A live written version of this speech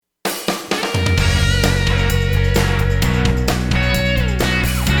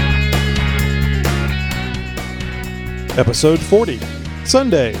Episode 40,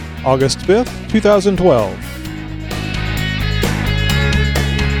 Sunday, August 5th, 2012.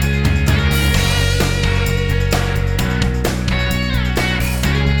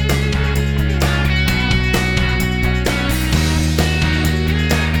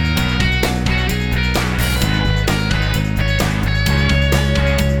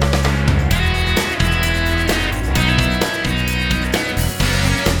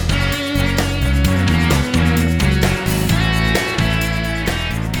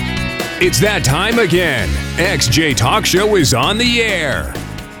 It's that time again. XJ Talk Show is on the air.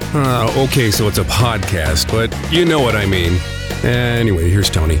 Okay, so it's a podcast, but you know what I mean. Anyway,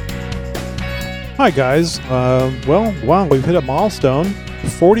 here's Tony. Hi, guys. Wow, we've hit a milestone.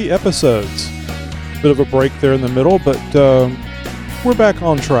 40 episodes. Bit of a break there in the middle, but we're back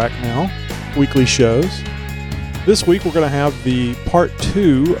on track now. Weekly shows. This week, we're going to have the part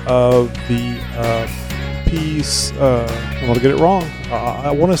 2 of the I'm going to get it wrong. I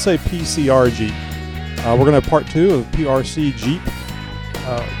want to say PCR Jeep. We're going to have part 2 of PRC Jeep.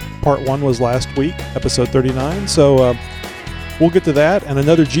 Part 1 was last week, episode 39. So we'll get to that and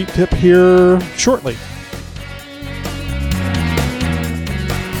another Jeep tip here shortly.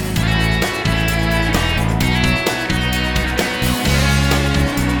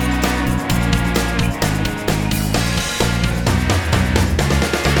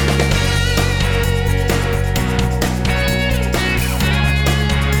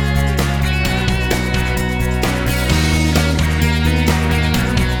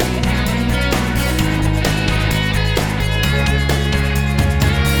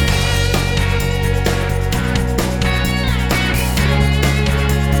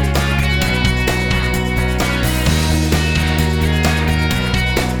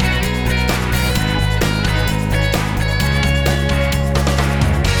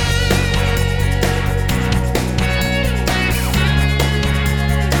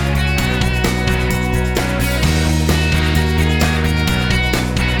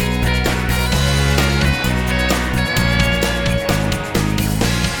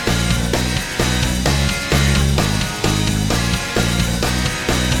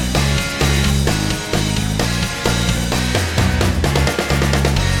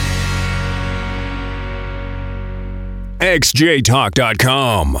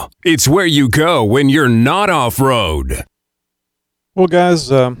 XJTalk.com. It's where you go when you're not off-road. Well, guys,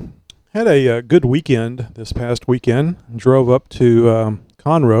 had a good weekend this past weekend. Drove up to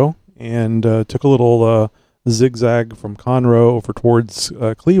Conroe and took a little zigzag from Conroe over towards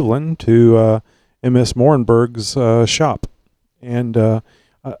Cleveland to MS Morenberg's shop. And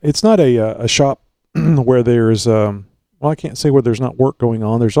it's not a shop where there's, I can't say where there's not work going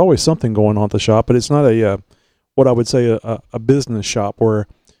on. There's always something going on at the shop, but it's not what I would say a business shop where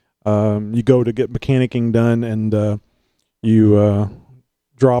you go to get mechanicking done and you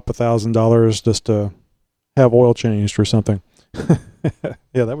drop $1,000 just to have oil changed or something.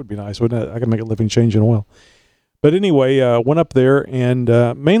 Yeah, that would be nice, wouldn't it? I could make a living changing oil. But anyway, went up there and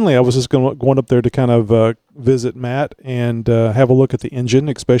mainly I was just going up there to kind of visit Matt and have a look at the engine,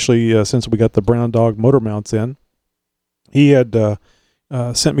 especially since we got the Brown Dog motor mounts in. He had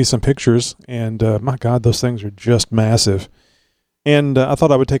sent me some pictures, and my God, those things are just massive. And I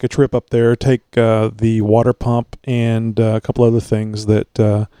thought I would take a trip up there, take the water pump and a couple other things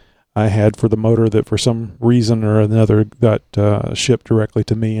that I had for the motor that for some reason or another got shipped directly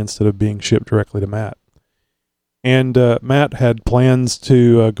to me instead of being shipped directly to Matt. And Matt had plans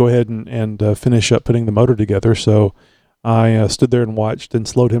to go ahead and finish up putting the motor together, so I stood there and watched and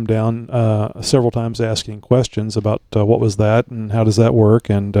slowed him down several times asking questions about what was that and how does that work,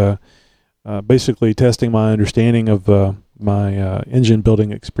 and basically testing my understanding of my engine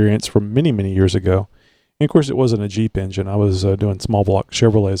building experience from many, many years ago. And of course, it wasn't a Jeep engine. I was doing small block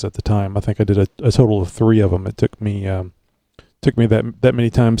Chevrolets at the time. I think I did a total of 3 of them. It took me that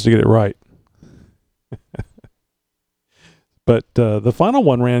many times to get it right. But the final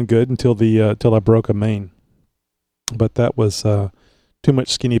one ran good until I broke a main. But that was too much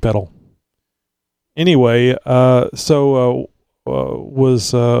skinny pedal. Anyway, so I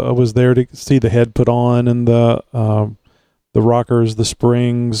was there to see the head put on and the rockers, the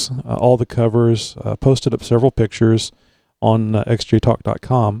springs, all the covers. Posted up several pictures on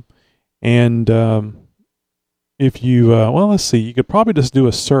xjtalk.com. And if you let's see, you could probably just do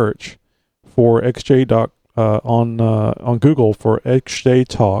a search for XJ on Google for XJ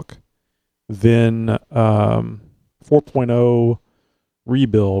Talk, then 4.0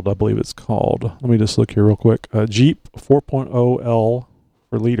 rebuild, I believe it's called. Let me just look here real quick. Jeep 4.0L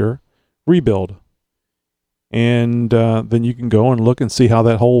for liter rebuild. And then you can go and look and see how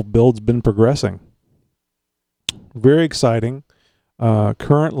that whole build's been progressing. very exciting.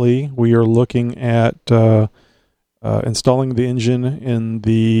 Currently, we are looking at installing the engine in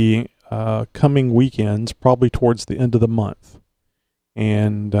the coming weekends, probably towards the end of the month.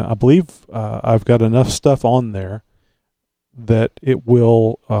 And I believe I've got enough stuff on there that it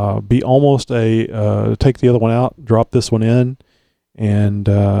will be almost take the other one out, drop this one in, and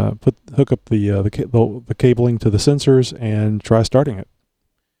hook up the cabling to the sensors and try starting it.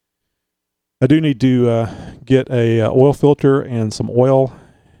 I do need to get a oil filter and some oil,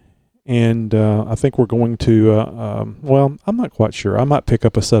 and I think we're going to, I'm not quite sure. I might pick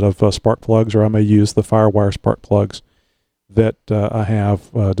up a set of spark plugs, or I may use the Firewire spark plugs that I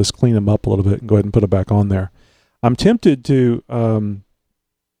have, just clean them up a little bit and go ahead and put it back on there. I'm tempted to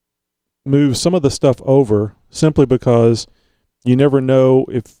move some of the stuff over simply because you never know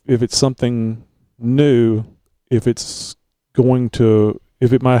if it's something new, if it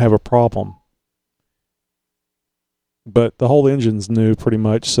might have a problem. But the whole engine's new pretty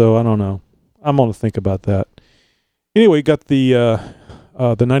much, so I don't know. I'm going to think about that. Anyway, got the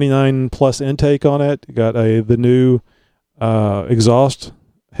 99 plus intake on it. Got the new exhaust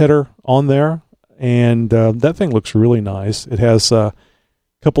header on there, and that thing looks really nice. It has a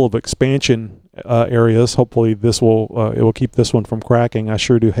couple of expansion areas. Hopefully it will keep this one from cracking. I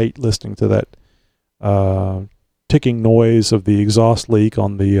sure do hate listening to that ticking noise of the exhaust leak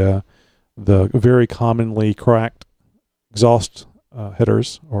on the very commonly cracked exhaust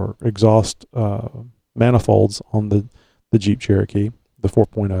headers or exhaust manifolds on the Jeep Cherokee, the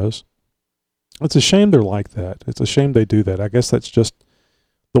 4.0s. It's a shame they're like that. It's a shame they do that. I guess that's just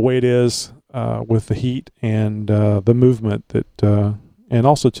the way it is with the heat and the movement that, and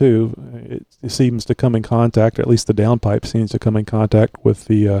also too, it seems to come in contact, at least the downpipe seems to come in contact with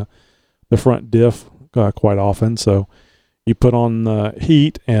the front diff quite often. So you put on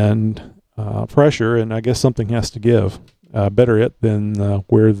heat and pressure, and I guess something has to give. Better it than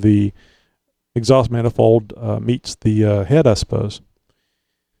where the exhaust manifold meets the head, I suppose.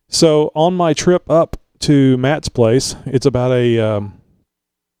 So on my trip up to Matt's place, it's about a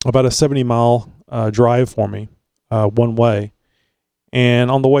 70-mile drive for me, one way.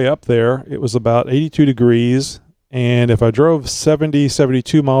 And on the way up there, it was about 82 degrees. And if I drove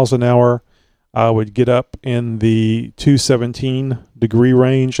 72 miles an hour, I would get up in the 217 degree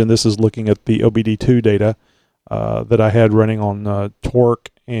range. And this is looking at the OBD2 data that I had running on torque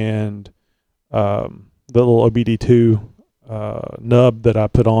and the little OBD2 nub that I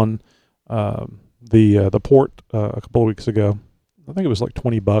put on the port a couple of weeks ago. I think it was like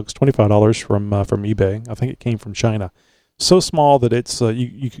 $20, $25 from eBay. I think it came from China. So small that it's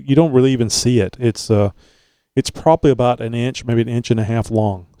you don't really even see it. It's probably about an inch, maybe an inch and a half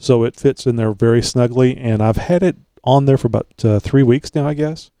long. So it fits in there very snugly, and I've had it on there for about 3 weeks now, I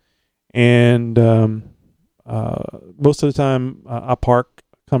guess. And most of the time I park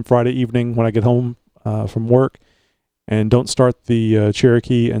come Friday evening when I get home from work, and don't start the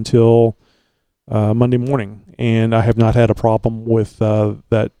Cherokee until Monday morning. And I have not had a problem with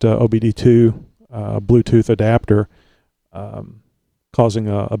that OBD2 Bluetooth adapter causing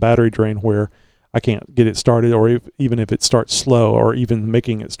a battery drain where I can't get it started, or even if it starts slow, or even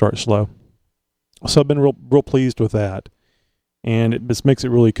making it start slow. So I've been real pleased with that, and it just makes it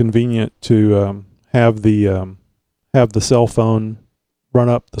really convenient to have the cell phone run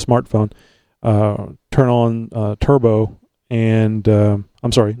up the smartphone, turn on turbo, and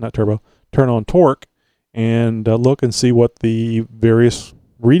turn on torque, and look and see what the various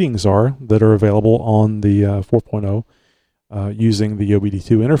readings are that are available on the 4.0 using the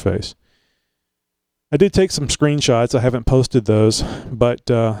OBD2 interface. I did take some screenshots. I haven't posted those, but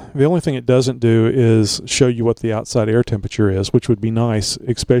the only thing it doesn't do is show you what the outside air temperature is, which would be nice,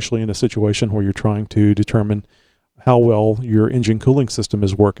 especially in a situation where you're trying to determine how well your engine cooling system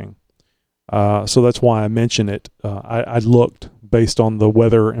is working. So that's why I mention it. I looked based on the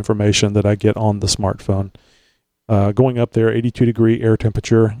weather information that I get on the smartphone. Going up there, 82 degree air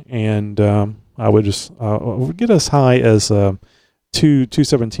temperature, and I would just get as high as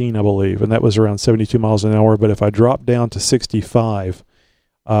 217, I believe, and that was around 72 miles an hour. But if I dropped down to 65,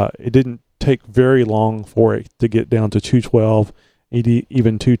 it didn't take very long for it to get down to 212,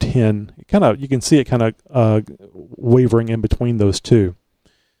 even 210. You can see it kind of wavering in between those two.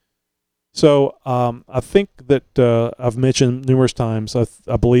 So I think that I've mentioned numerous times,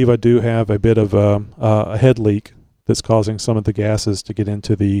 I believe I do have a bit of a head leak that's causing some of the gases to get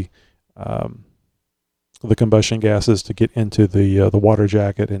into the combustion gases to get into the water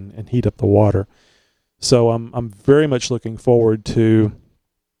jacket and heat up the water. So I'm very much looking forward to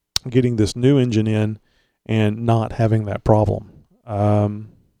getting this new engine in and not having that problem.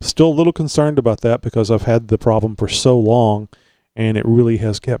 Still a little concerned about that because I've had the problem for so long, and it really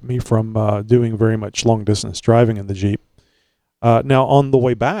has kept me from doing very much long-distance driving in the Jeep. Now, on the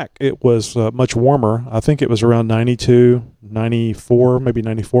way back, it was much warmer. I think it was around 92, 94, maybe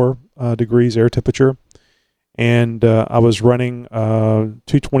 94 degrees air temperature. And I was running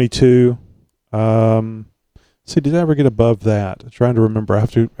 222. See, did I ever get above that? I'm trying to remember. I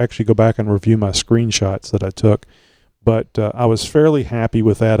have to actually go back and review my screenshots that I took. But I was fairly happy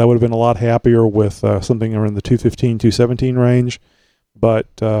with that. I would have been a lot happier with something around the 215, 217 range. But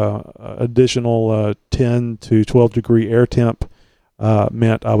additional 10 to 12 degree air temp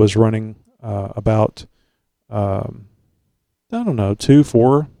meant I was running about, I don't know,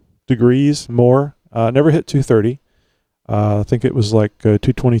 4 degrees more. Never hit 230. I think it was like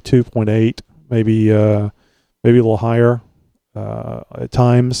 222.8, maybe a little higher at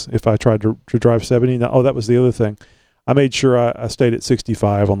times if I tried to drive 70. Now, that was the other thing. I made sure I stayed at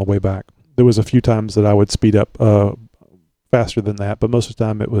 65 on the way back. There was a few times that I would speed up faster than that, but most of the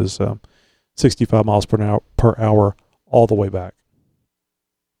time it was 65 miles per hour all the way back.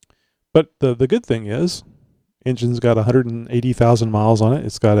 But the good thing is, engine's got 180,000 miles on it.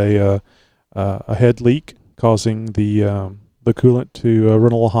 It's got a head leak causing the coolant to run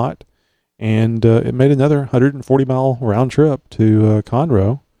a little hot, and it made another 140 mile round trip to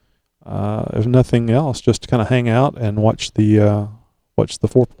Conroe. If nothing else, just to kind of hang out and watch the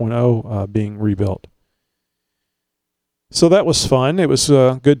 4.0 being rebuilt. So that was fun. It was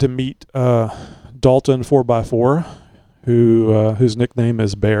good to meet Dalton 4x4, whose nickname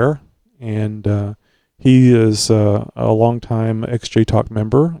is Bear, and he is a longtime XJ Talk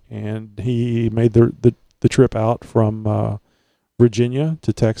member, and he made the trip out from Virginia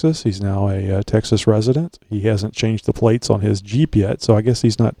to Texas. He's now a Texas resident. He hasn't changed the plates on his Jeep yet, so I guess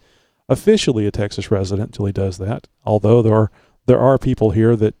he's not officially a Texas resident until he does that. Although there are people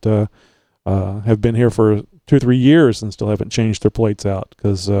here that have been here for 2 or 3 years and still haven't changed their plates out,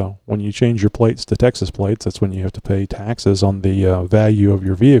 because when you change your plates to Texas plates, that's when you have to pay taxes on the value of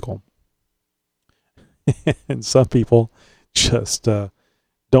your vehicle. And some people just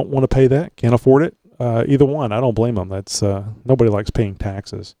don't want to pay that, can't afford it. Either one, I don't blame them. That's nobody likes paying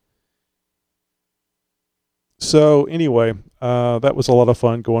taxes. So anyway, that was a lot of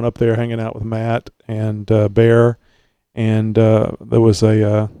fun going up there, hanging out with Matt and Bear, and there was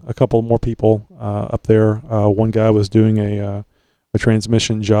a couple more people up there. One guy was doing a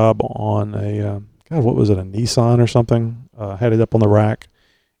transmission job on a what was it, a Nissan or something? Had it up on the rack,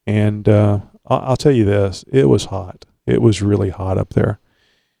 and I'll tell you this: it was hot. It was really hot up there,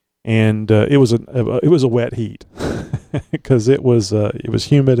 and it was a wet heat because it was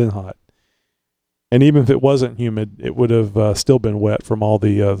humid and hot. And even if it wasn't humid, it would have still been wet from all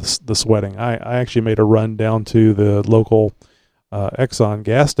the sweating. I actually made a run down to the local Exxon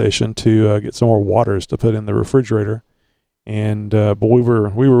gas station to get some more waters to put in the refrigerator, and but we were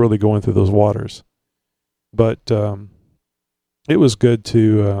really going through those waters. But it was good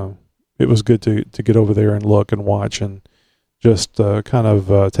to get over there and look and watch and just kind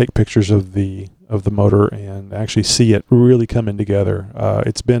of take pictures of the motor and actually see it really coming together.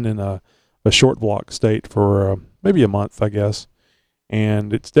 It's been in a short block state for maybe a month, I guess,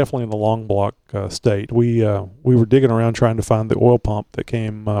 and it's definitely in the long block state. We were digging around trying to find the oil pump that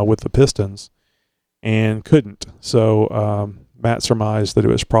came with the pistons, and couldn't. So Matt surmised that it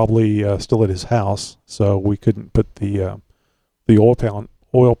was probably still at his house, so we couldn't put the oil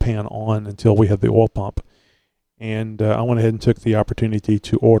pan on until we had the oil pump. And I went ahead and took the opportunity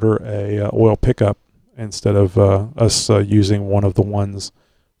to order a oil pickup instead of us using one of the ones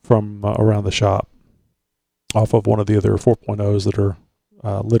from around the shop, off of one of the other 4.0s that are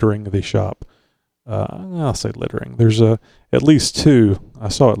littering the shop. I'll say littering. There's at least 2. I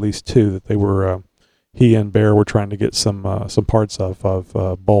saw at least 2 that they were. He and Bear were trying to get some parts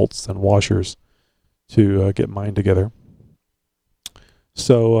of bolts and washers to get mine together.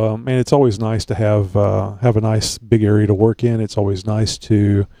 So, and it's always nice to have a nice big area to work in. It's always nice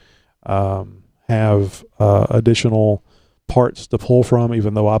to have additional parts to pull from,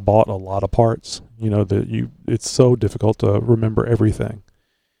 even though I bought a lot of parts. It's so difficult to remember everything.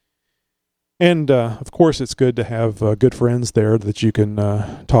 And of course, it's good to have good friends there that you can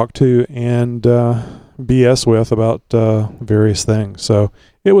talk to and BS with about various things. So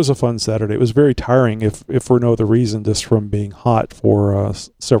it was a fun Saturday. It was very tiring, if for no other reason, just from being hot for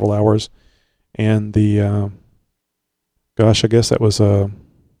several hours. And I guess that was a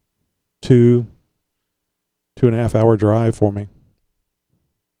 2.5 hour drive for me.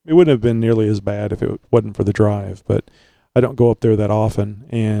 It wouldn't have been nearly as bad if it wasn't for the drive, but I don't go up there that often,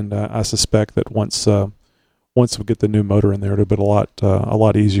 and I suspect that once once we get the new motor in there, it'll be a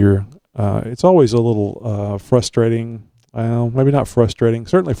lot easier. It's always a little frustrating. Maybe not frustrating,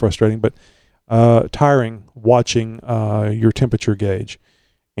 certainly frustrating, but tiring watching your temperature gauge.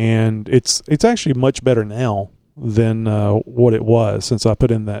 And it's actually much better now than what it was since I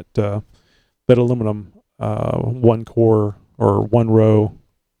put in that aluminum one core or one row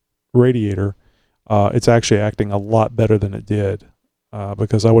radiator. It's actually acting a lot better than it did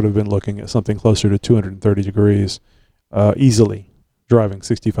because I would have been looking at something closer to 230 degrees easily driving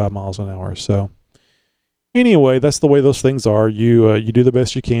 65 miles an hour. So anyway, that's the way those things are. You do the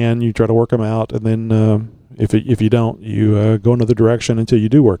best you can. You try to work them out, and then if you don't, you go another direction until you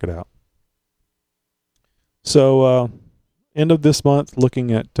do work it out. So end of this month,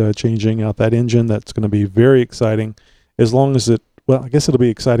 looking at changing out that engine. That's going to be very exciting. As long as I guess it'll be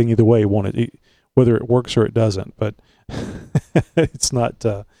exciting either way, won't it? Whether it works or it doesn't. But it's not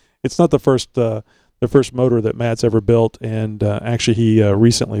the first motor that Matt's ever built, and actually he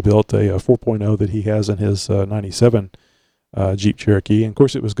recently built a 4.0 that he has in his 97 Jeep Cherokee. And of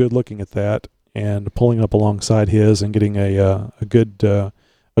course, it was good looking at that and pulling up alongside his and getting a good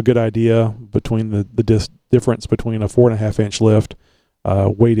idea between the difference between a 4.5-inch lift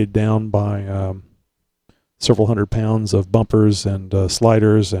weighted down by several hundred pounds of bumpers and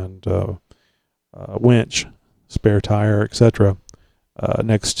sliders and winch, spare tire, etc.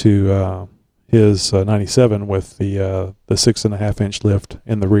 Next to his 97 with the 6.5-inch lift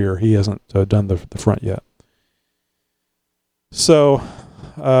in the rear. He hasn't done the front yet. So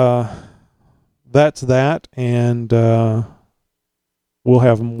that's that, and we'll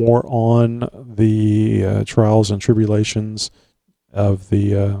have more on the trials and tribulations of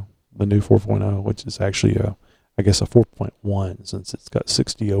the new 4.0, which is actually I guess a 4.1 since it's got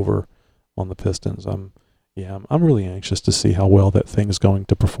 60 over on the pistons. I'm really anxious to see how well that thing's going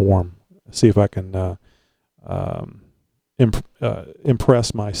to perform. See if I can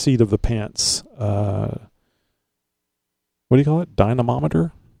impress my seat of the pants. What do you call it?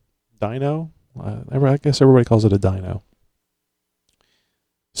 Dynamometer? Dyno? I guess everybody calls it a dyno.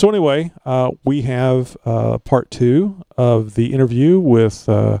 So anyway, we have part 2 of the interview with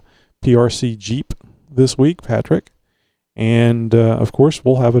PRC Jeep this week, Patrick. And, of course,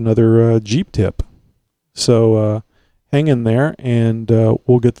 we'll have another Jeep tip. So hang in there, and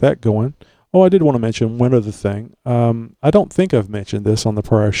we'll get that going. Oh, I did want to mention one other thing. I don't think I've mentioned this on the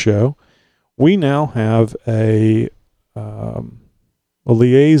prior show. We now have a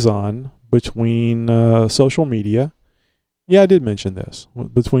liaison between social media. Yeah, I did mention this.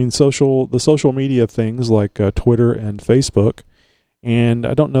 Between the social media things like Twitter and Facebook. And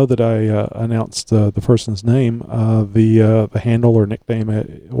I don't know that I announced the person's name, the handle or nickname,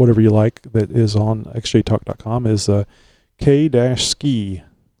 whatever you like, that is on xjtalk.com is K-ski.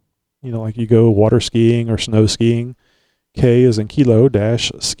 You know, like you go water skiing or snow skiing. K is in kilo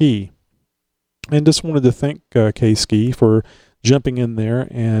 -ski. And just wanted to thank K-ski for jumping in there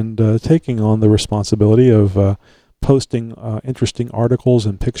and taking on the responsibility of posting interesting articles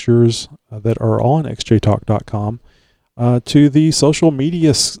and pictures that are on xjtalk.com to the social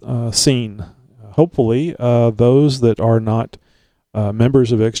media scene. Hopefully, those that are not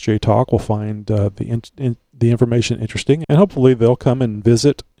members of XJ Talk will find the information interesting, and hopefully they'll come and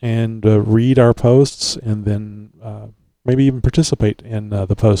visit and read our posts, and then maybe even participate in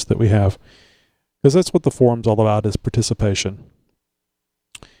the posts that we have, because that's what the forum's all about, is participation.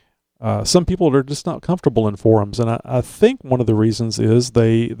 Some people are just not comfortable in forums, and I think one of the reasons is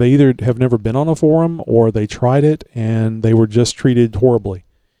they either have never been on a forum, or they tried it and they were just treated horribly,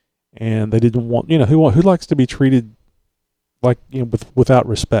 and they didn't want, who likes to be treated like, without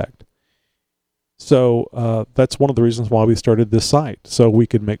respect. So that's one of the reasons why we started this site, so we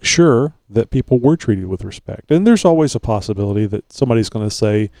could make sure that people were treated with respect. And there's always a possibility that somebody's going to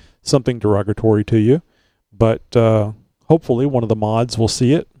say something derogatory to you, but hopefully one of the mods will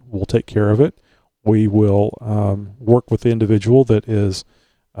see it. We'll take care of it. We will work with the individual that is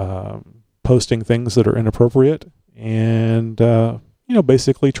posting things that are inappropriate, and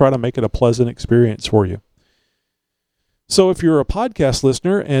basically try to make it a pleasant experience for you. So if you're a podcast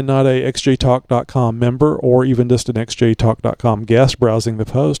listener and not a xjtalk.com member, or even just an xjtalk.com guest browsing the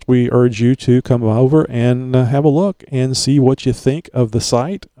post, we urge you to come over and have a look and see what you think of the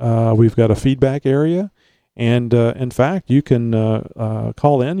site. We've got a feedback area. And in fact, you can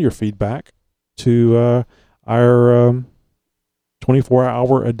call in your feedback to our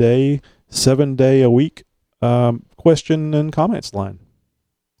 24-hour-a-day, 7-day-a-week question and comments line.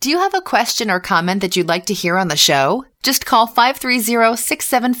 Do you have a question or comment that you'd like to hear on the show? Just call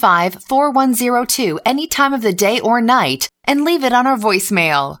 530-675-4102 any time of the day or night and leave it on our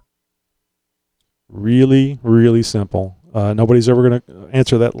voicemail. Really, really simple. Nobody's ever going to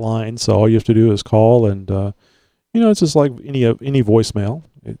answer that line, so all you have to do is call, and it's just like any voicemail.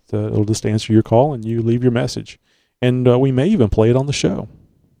 It'll just answer your call, and you leave your message, and we may even play it on the show.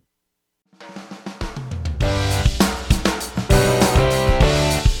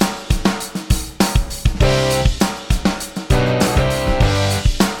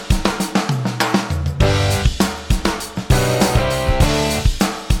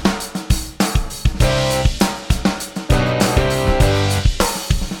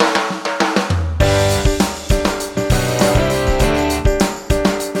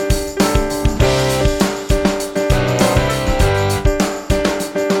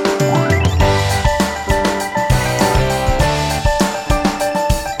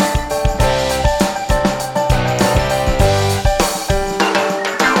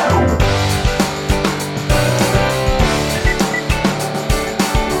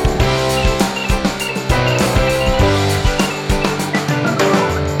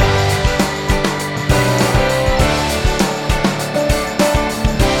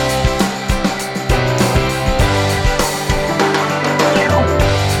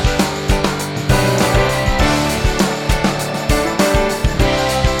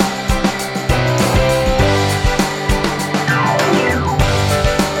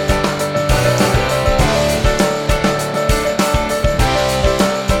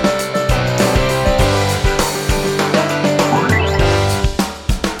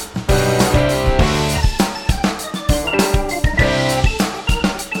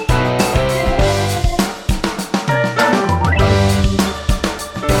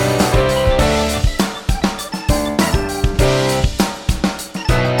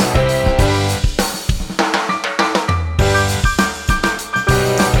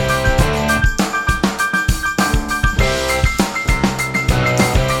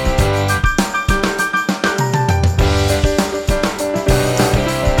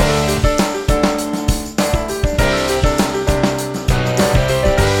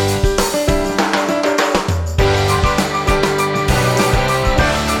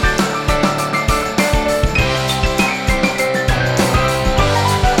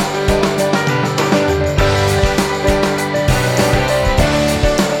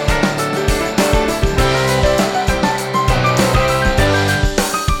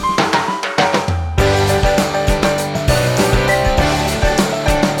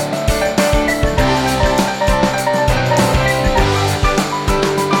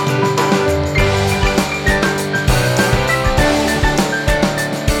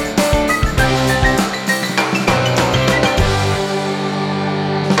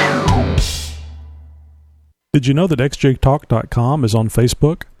 Did you know that xjtalk.com is on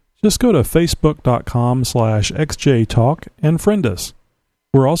Facebook? Just go to facebook.com/xjtalk and friend us.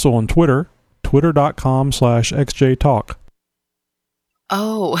 We're also on Twitter, twitter.com/xjtalk.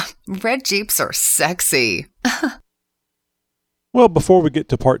 Oh, red Jeeps are sexy. Well, before we get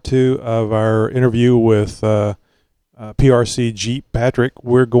to part 2 of our interview with PRC Jeep Patrick,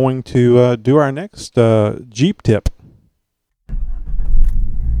 we're going to do our next Jeep tip.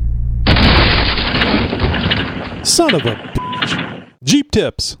 Son of a bitch. Jeep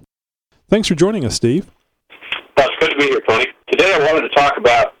tips. Thanks for joining us, Steve. Well, it's good to be here, Tony. Today I wanted to talk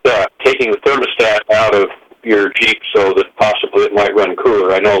about taking the thermostat out of your Jeep so that possibly it might run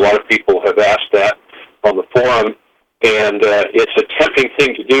cooler. I know a lot of people have asked that on the forum, and it's a tempting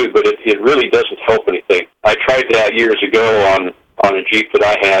thing to do, but it really doesn't help anything. I tried that years ago on a Jeep that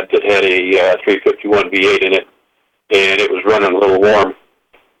I had that had a 351 V8 in it, and it was running a little warm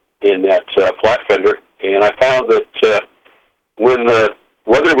in that flat fender. And I found that when the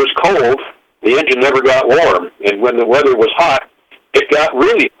weather was cold, the engine never got warm. And when the weather was hot, it got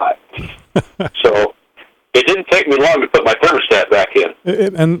really hot. So it didn't take me long to put my thermostat back in.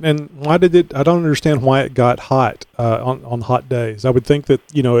 And why did it? I don't understand why it got hot on hot days. I would think that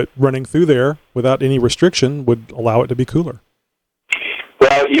it running through there without any restriction would allow it to be cooler.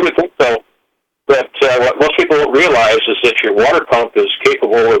 Well, you would think so. But what most people don't realize is that your water pump is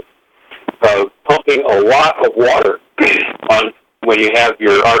capable of pumping a lot of water on when you have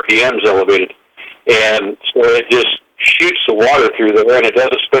your RPMs elevated. And so it just shoots the water through there, and it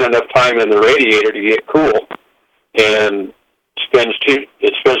doesn't spend enough time in the radiator to get cool, and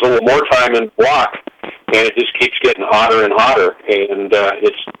it spends a little more time in block, and it just keeps getting hotter and hotter, and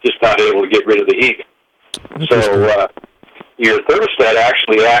it's just not able to get rid of the heat. So your thermostat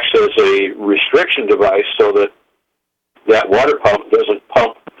actually acts as a restriction device so that water pump doesn't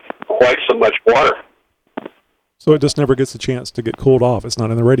pump quite so much water. So it just never gets a chance to get cooled off. It's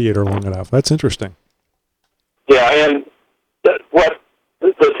not in the radiator long enough. That's interesting. Yeah, and what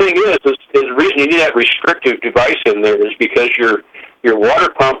the thing is the reason you need that restrictive device in there is because your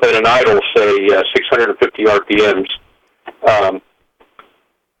water pump at an idle, say 650 RPMs,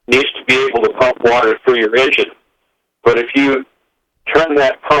 needs to be able to pump water through your engine. But if you turn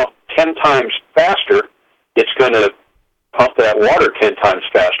that pump 10 times faster, it's going to pump that water 10 times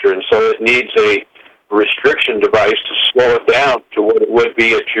faster, and so it needs a restriction device to slow it down to what it would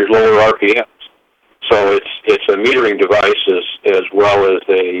be at your lower RPMs. So it's a metering device as well as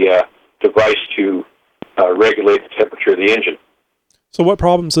a device to regulate the temperature of the engine. So what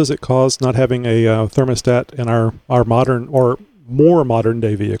problems does it cause not having a thermostat in our modern or more modern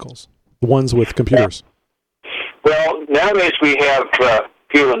day vehicles, the ones with computers? Well, nowadays we have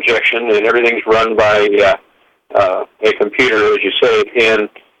fuel injection, and everything's run by a computer, as you say, and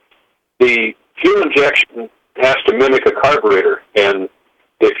the fuel injection has to mimic a carburetor. And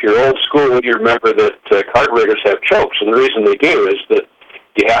if you're old school, you remember that carburetors have chokes, and the reason they do is that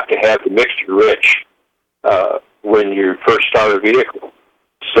you have to have the mixture rich when you first start a vehicle,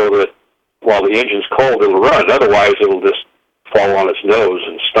 so that while the engine's cold, it'll run. Otherwise, it'll just fall on its nose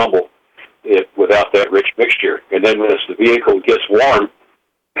and stumble without that rich mixture. And then as the vehicle gets warm,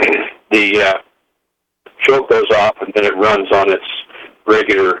 the choke goes off, and then it runs on its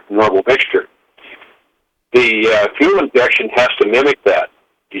regular, normal mixture. The fuel injection has to mimic that.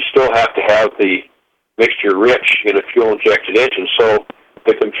 You still have to have the mixture rich in a fuel-injected engine, so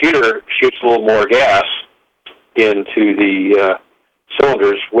the computer shoots a little more gas into the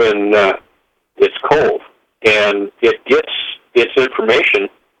cylinders when it's cold, and it gets its information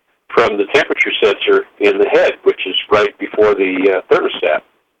from the temperature sensor in the head, which is right before the thermostat.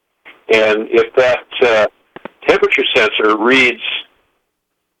 And if that temperature sensor reads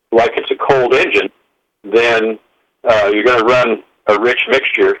like it's a cold engine, then you're going to run a rich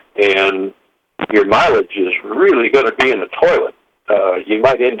mixture, and your mileage is really going to be in the toilet. You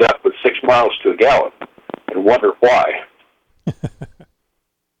might end up with 6 miles to a gallon and wonder why.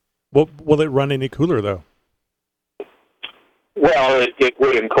 Well, will it run any cooler, though? Well, it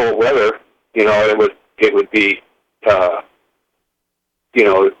would in cold weather. It would be, like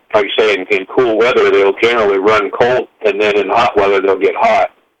you say, in cool weather, they'll generally run cold, and then in hot weather, they'll get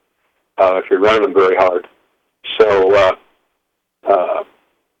hot if you're running them very hard. So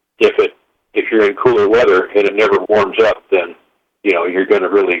if you're in cooler weather and it never warms up, then you're going to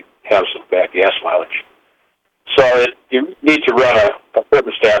really have some bad gas mileage. So you need to run a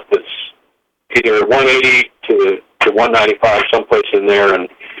thermostat that's either 180 to 195, someplace in there, and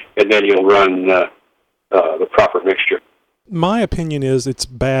then you'll run the proper mixture. My opinion is it's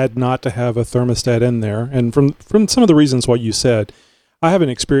bad not to have a thermostat in there, and from some of the reasons why you said, I haven't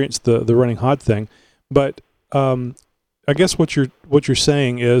experienced the running hot thing, but I guess what you're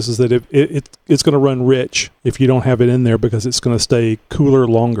saying is that it's going to run rich if you don't have it in there because it's going to stay cooler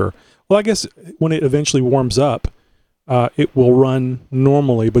longer. Well, I guess when it eventually warms up, it will run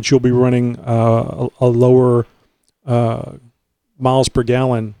normally, but you'll be running a lower miles per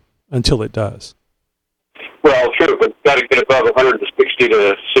gallon until it does. Well, true, but it's got to get above 160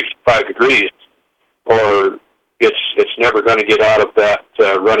 to 65 degrees, or it's never going to get out of that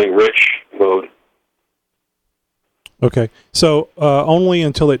running rich mode. Okay, so only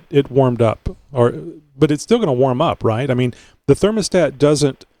until it warmed up, but it's still going to warm up, right? I mean, the thermostat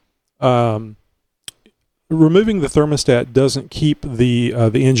doesn't. Removing the thermostat doesn't keep the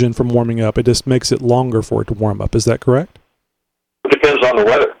engine from warming up. It just makes it longer for it to warm up. Is that correct? It depends on the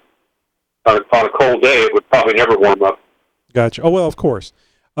weather. On a cold day, it would probably never warm up. Gotcha. Oh, well, of course.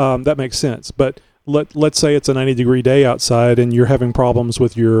 That makes sense. But let's say it's a 90-degree day outside and you're having problems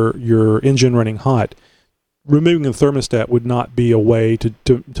with your engine running hot. Removing the thermostat would not be a way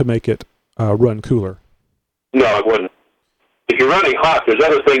to make it run cooler. No, it wouldn't. If you're running hot, there's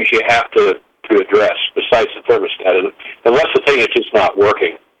other things you have to address besides the thermostat. And unless the thing is just not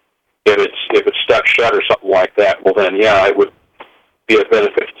working, if it's stuck shut or something like that, well then, yeah, it would be a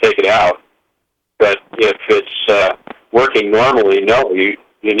benefit to take it out. But if it's working normally, no, you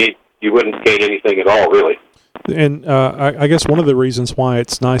wouldn't gain anything at all, really. And I guess one of the reasons why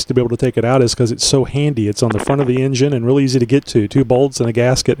it's nice to be able to take it out is because it's so handy. It's on the front of the engine and really easy to get to. 2 bolts and a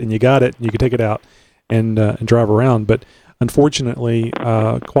gasket, and you got it. And you can take it out and drive around. But unfortunately,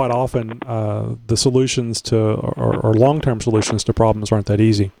 quite often the solutions to or long-term solutions to problems aren't that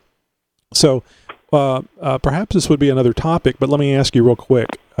easy. So perhaps this would be another topic, but let me ask you real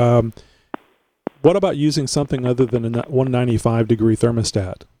quick. What about using something other than a 195-degree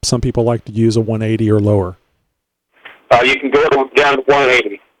thermostat? Some people like to use a 180 or lower. You can go down to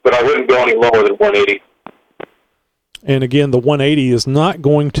 180, but I wouldn't go any lower than 180. And again, the 180 is not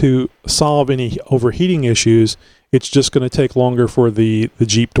going to solve any overheating issues. It's just going to take longer for the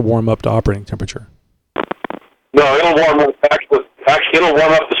Jeep to warm up to operating temperature. No, it'll warm up. Actually, it'll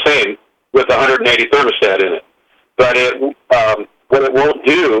warm up the same with the 180 thermostat in it. But what it won't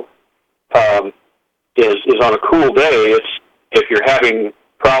do is on a cool day. If you're having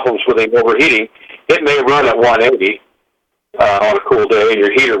problems with it overheating, it may run at 180 on a cool day, and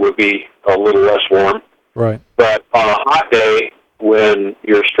your heater would be a little less warm. Right. But on a hot day, when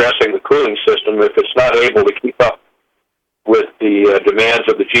you're stressing the cooling system, if it's not able to keep up with the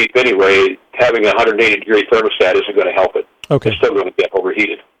demands of the Jeep anyway, having a 180-degree thermostat isn't going to help it. Okay. It's still going to get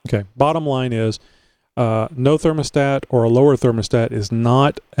overheated. Okay. Bottom line is, no thermostat or a lower thermostat is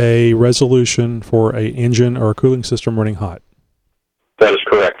not a resolution for an engine or a cooling system running hot. That is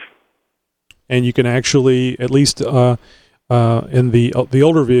correct. And you can actually, at least in the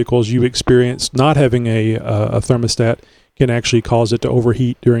older vehicles, you experience not having a thermostat can actually cause it to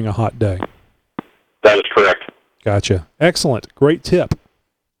overheat during a hot day. That is correct. Gotcha. Excellent. Great tip.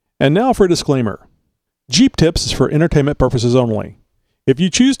 And now for a disclaimer. Jeep Tips is for entertainment purposes only. If you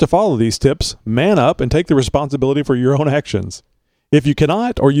choose to follow these tips, man up and take the responsibility for your own actions. If you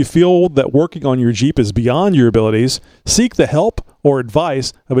cannot, or you feel that working on your Jeep is beyond your abilities, seek the help or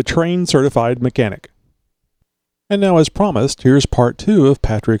advice of a trained certified mechanic. And now, as promised, here's part 2 of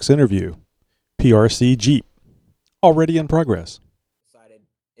Patrick's interview. PRC Jeep. Already in progress. Decided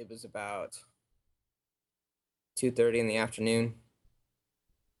it was about 2:30 in the afternoon.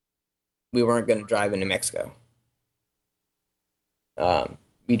 We weren't going to drive into Mexico.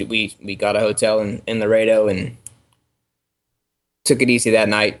 We got a hotel in Laredo and took it easy that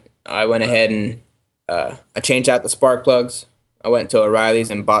night. I went ahead and I changed out the spark plugs. I went to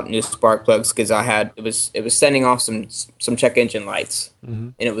O'Reilly's and bought new spark plugs because it was sending off some check engine lights,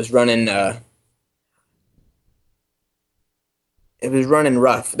 and it was running. It was running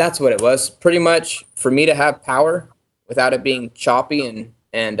rough. That's what it was. Pretty much for me to have power without it being choppy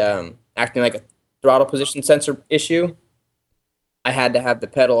and acting like a throttle position sensor issue, I had to have the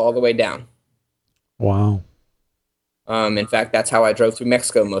pedal all the way down. Wow. In fact, that's how I drove through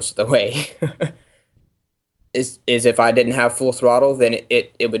Mexico most of the way. is if I didn't have full throttle, then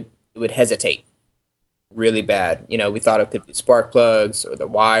it would hesitate really bad. You know, we thought it could be spark plugs or the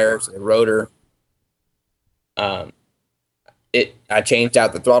wires or the rotor. I changed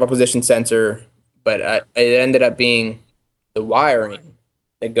out the throttle position sensor, but it ended up being the wiring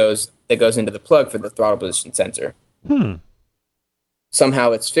that goes into the plug for the throttle position sensor.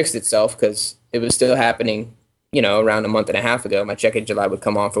 Somehow it's fixed itself because it was still happening, you know, around a month and a half ago. My check engine light would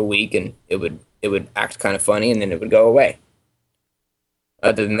come on for a week and it would act kind of funny and then it would go away.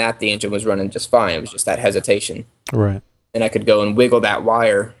 Other than that, the engine was running just fine. It was just that hesitation. Right. And I could go and wiggle that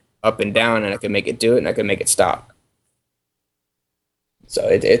wire up and down and I could make it do it and I could make it stop. So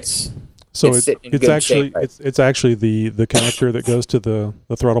it's actually it's actually the connector that goes to the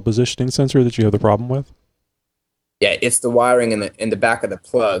throttle positioning sensor that you have the problem with. Yeah, it's the wiring in the back of the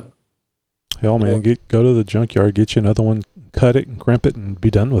plug. Hell, man, go to the junkyard, get you another one, cut it and crimp it, and be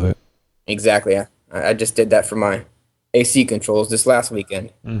done with it. Exactly. I just did that for my AC controls this last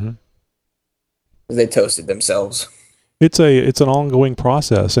weekend. Mm-hmm. They toasted themselves. It's an ongoing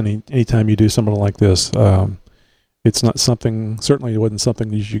process. Anytime you do something like this, it's not something. Certainly, it wasn't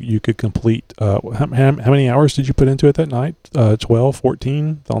something you could complete. How many hours did you put into it that night? 12,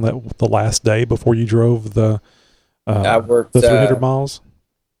 14 on the last day before you drove the. I worked the 300 miles.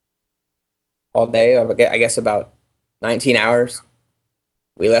 All day. I guess about 19 hours.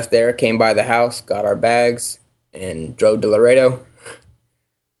 We left there, came by the house, got our bags, and drove to Laredo.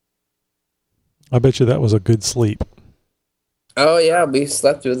 I bet you that was a good sleep. Oh yeah, we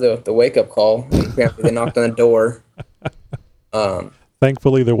slept through the wake up call. They knocked on the door.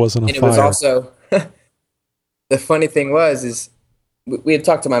 Thankfully, there wasn't a fire. And it was also the funny thing is we had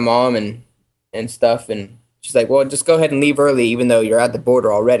talked to my mom and stuff, and she's like, "Well, just go ahead and leave early, even though you're at the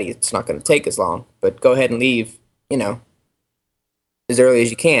border already. It's not going to take as long, but go ahead and leave, you know, as early as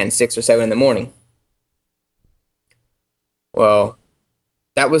you can, 6 or 7 in the morning." Well,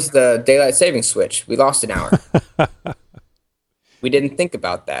 that was the daylight savings switch. We lost an hour. We didn't think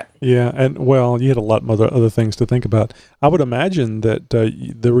about that. Yeah, and well, you had a lot of other things to think about. I would imagine that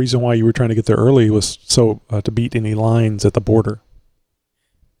the reason why you were trying to get there early was so to beat any lines at the border.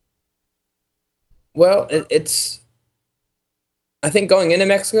 Well, it's. I think going into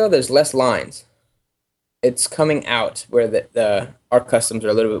Mexico, there's less lines. It's coming out where our customs are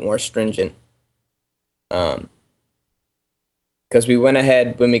a little bit more stringent. Because we went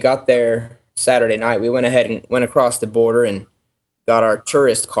ahead when we got there Saturday night, we went ahead and went across the border and got our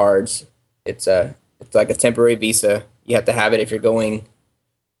tourist cards. It's like a temporary visa. You have to have it if you're going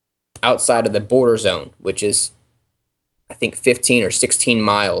outside of the border zone, which is I think 15 or 16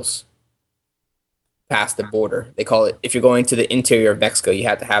 miles past the border. They call it, if you're going to the interior of Mexico, you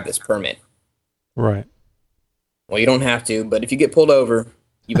have to have this permit. Right. Well, you don't have to, but if you get pulled over,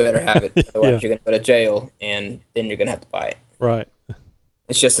 you better have it. Otherwise, Yeah. you're going to go to jail, and then you're going to have to buy it. Right.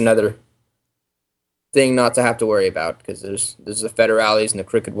 It's just another thing not to have to worry about, because there's the federales and the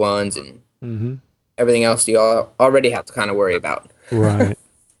crooked ones and Mm-hmm. everything else you already have to kind of worry about. Right.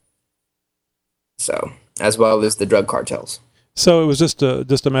 So, as well as the drug cartels. So it was just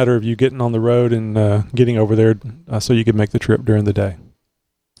a matter of you getting on the road and getting over there so you could make the trip during the day.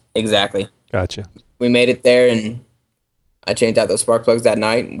 Exactly. Gotcha. We made it there, and I changed out those spark plugs that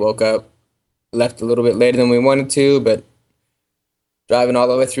night, woke up, left a little bit later than we wanted to, but driving all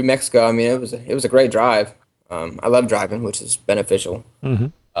the way through Mexico, I mean, it was a great drive. I love driving, which is beneficial. Mm-hmm.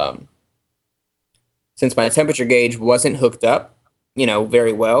 Since my temperature gauge wasn't hooked up,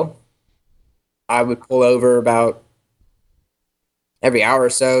 very well, I would pull over about every hour or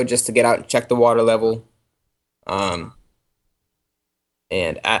so just to get out and check the water level, and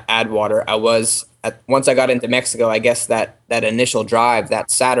add water. Once I got into Mexico, I guess that initial drive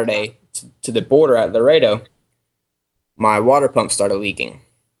that Saturday to the border at Laredo, my water pump started leaking.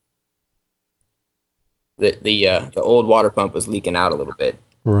 The old water pump was leaking out a little bit.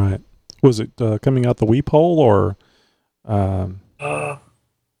 Right. Was it coming out the weep hole or? I'm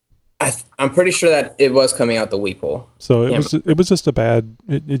pretty sure that it was coming out the weep hole. So it was just a bad.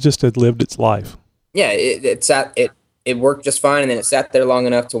 It just had lived its life. Yeah, it worked just fine, and then it sat there long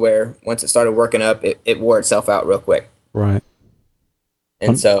enough to where once it started working up, it wore itself out real quick. Right.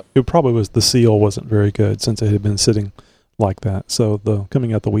 And so it probably was the seal wasn't very good since it had been sitting like that. So the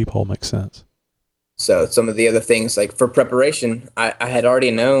coming out the weep hole makes sense. So some of the other things, like for preparation, I had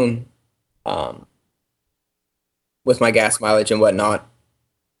already known, with my gas mileage and whatnot,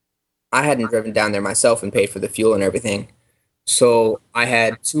 I hadn't driven down there myself and paid for the fuel and everything. So I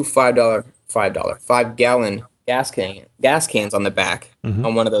had two $5-gallon gas cans on the back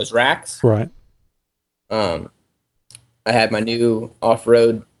on one of those racks. Right. I had my new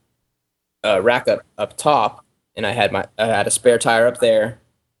off-road rack up top, and I had a spare tire up there.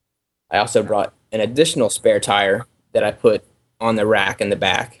 I also brought an additional spare tire that I put on the rack in the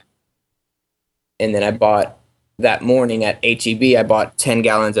back. And then I bought that morning at HEB, I bought 10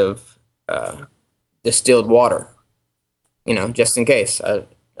 gallons of distilled water, just in case. I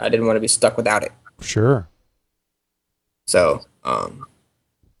didn't want to be stuck without it. Sure. So I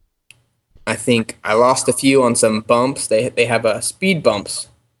think I lost a few on some bumps. They have speed bumps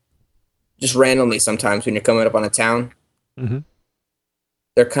just randomly sometimes when you're coming up on a town. Mm-hmm.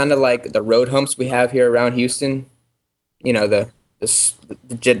 They're kind of like the road humps we have here around Houston. The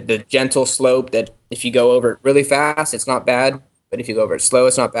gentle slope that if you go over it really fast, it's not bad. But if you go over it slow,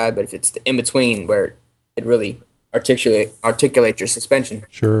 it's not bad. But if it's the in-between where it really articulates your suspension.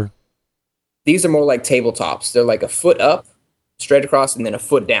 Sure. These are more like tabletops. They're like a foot up, straight across, and then a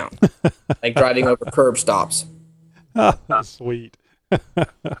foot down. Like driving over curb stops. Sweet.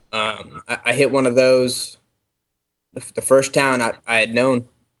 I hit one of those. The first town I had known,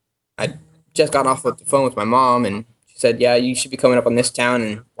 I just got off the phone with my mom, and she said, yeah, you should be coming up on this town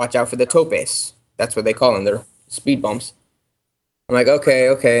and watch out for the topes. That's what they call them. They're speed bumps. I'm like,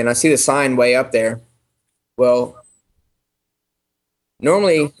 okay. And I see the sign way up there. Well,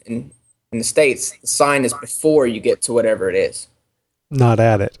 normally in the States, the sign is before you get to whatever it is. Not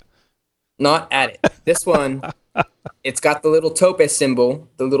at it. Not at it. This one, it's got the little tope symbol,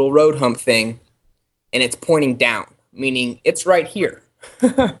 the little road hump thing, and it's pointing down, meaning it's right here.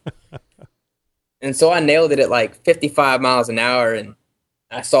 And so I nailed it at like 55 miles an hour, and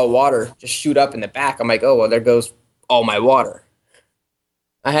I saw water just shoot up in the back. I'm like, oh, well, there goes all my water.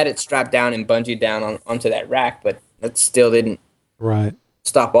 I had it strapped down and bungeed down onto that rack, but that still didn't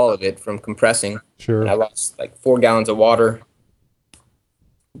stop all of it from compressing. Sure. And I lost like 4 gallons of water,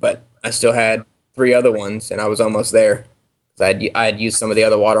 but I still had 3 other ones, and I was almost there. I had used some of the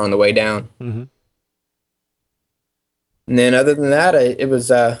other water on the way down. Mm-hmm. And then other than that, it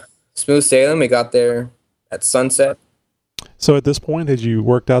was smooth sailing. We got there at sunset. So at this point, had you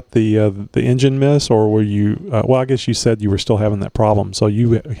worked out the engine miss, or were you? Well, I guess you said you were still having that problem, so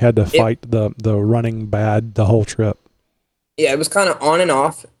you had to fight the running bad the whole trip. Yeah, it was kind of on and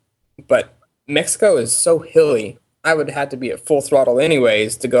off, but Mexico is so hilly. I would have to be at full throttle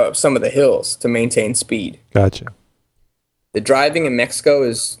anyways to go up some of the hills to maintain speed. Gotcha. The driving in Mexico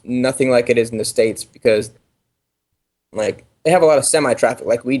is nothing like it is in the States because, like, they have a lot of semi-traffic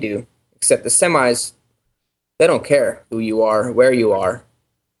like we do, except the semis, they don't care who you are, where you are.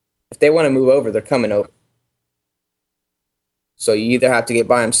 If they want to move over, they're coming over. So you either have to get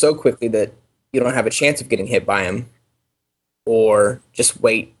by them so quickly that you don't have a chance of getting hit by them, or just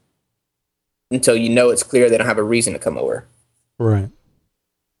wait until you know it's clear they don't have a reason to come over. Right.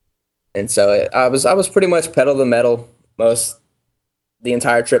 And so I was pretty much pedal to the metal the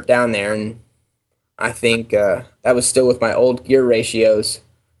entire trip down there, and I think that was still with my old gear ratios.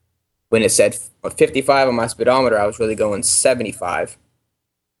 When it said 55 on my speedometer, I was really going 75.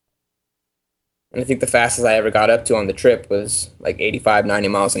 And I think the fastest I ever got up to on the trip was like 85, 90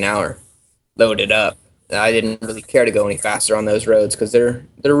 miles an hour, loaded up. And I didn't really care to go any faster on those roads because they're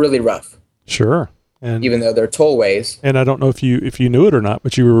really rough. Sure. And even though they're tollways. And I don't know if you knew it or not,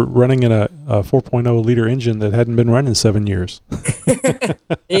 but you were running in a 4.0 liter engine that hadn't been run in 7 years.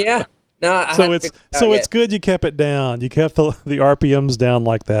 Yeah. No, it's good you kept it down. You kept the RPMs down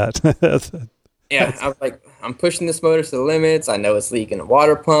like that. Yeah, I was like, I'm pushing this motor to the limits. I know it's leaking a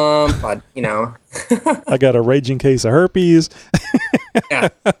water pump. I got a raging case of herpes. Yeah,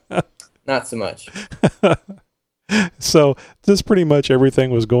 not so much. So just pretty much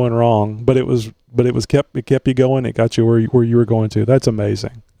everything was going wrong, but it kept you going. It got you where you were going to. That's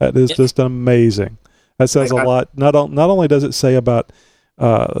amazing. That is just amazing. That says a lot. Not only does it say about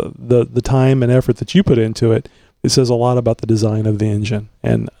the time and effort that you put into it, it says a lot about the design of the engine.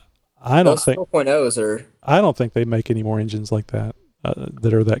 And I don't think 4.0s are. I don't think they make any more engines like that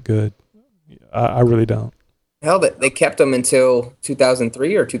that are that good. I really don't. Hell, they kept them until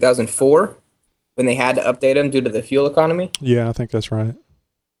 2003 or 2004 when they had to update them due to the fuel economy. Yeah, I think that's right.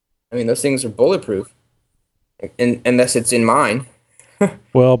 I mean, those things are bulletproof, unless it's in mine.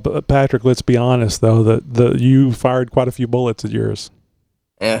 Well, Patrick, let's be honest though. You fired quite a few bullets at yours.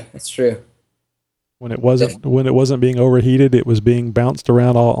 Yeah, that's true. When it wasn't being overheated, it was being bounced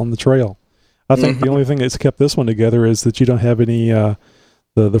around all on the trail. I think the only thing that's kept this one together is that you don't have any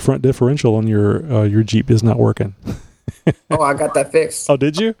the front differential on your Jeep is not working. Oh, I got that fixed. Oh,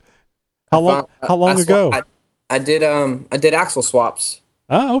 did you? How long ago? I did axle swaps.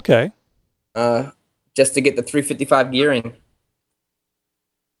 Ah, okay. Just to get the 355 gearing.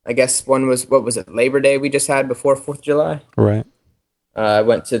 I guess one was, what was it, Labor Day we just had before 4th of July? Right. I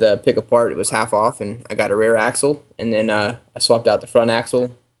went to the pick apart. It was half off, and I got a rear axle. And then I swapped out the front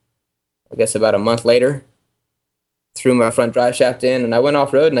axle, I guess about a month later. Threw my front drive shaft in, and I went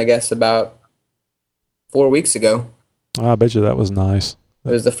off-roading, I guess, about 4 weeks ago. I bet you that was nice.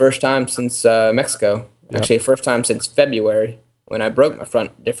 It was the first time since Mexico. Yep. Actually, first time since February when I broke my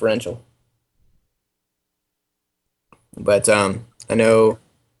front differential. But I know,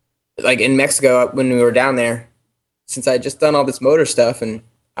 like in Mexico, when we were down there, since I had just done all this motor stuff and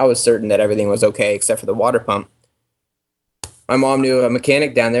I was certain that everything was okay except for the water pump, my mom knew a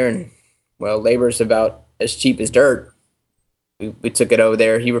mechanic down there, and, well, labor's about as cheap as dirt. We took it over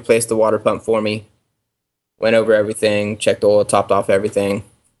there. He replaced the water pump for me, went over everything, checked oil, topped off everything.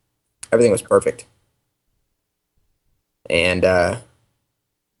 Everything was perfect. And the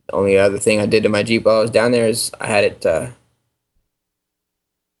only other thing I did to my Jeep while I was down there is I had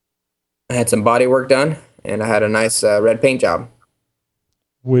some body work done, and I had a nice red paint job.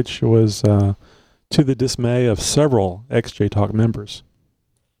 Which was to the dismay of several XJ Talk members.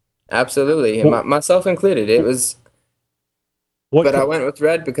 Absolutely, myself included. It was, I went with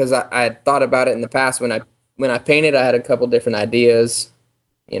red because I had thought about it in the past. When I painted, I had a couple different ideas.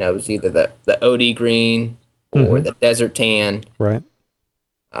 It was either the OD green or the desert tan. Right.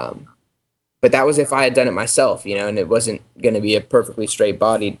 But that was if I had done it myself, and it wasn't going to be a perfectly straight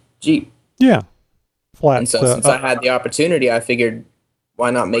bodied Jeep. Yeah. Flat. And so since I had the opportunity, I figured,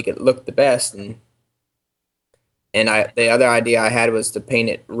 why not make it look the best? And the other idea I had was to paint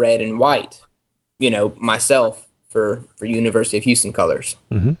it red and white, myself for University of Houston colors.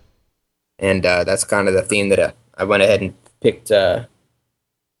 Mm-hmm. And that's kind of the theme that I went ahead and picked. I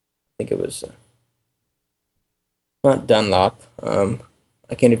think it was not Dunlop. I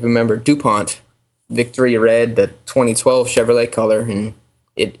can't even remember. DuPont Victory Red, the 2012 Chevrolet color, and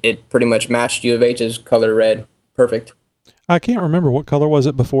it pretty much matched U of H's color red. Perfect. I can't remember what color was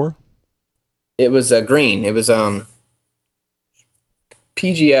it before. It was green. It was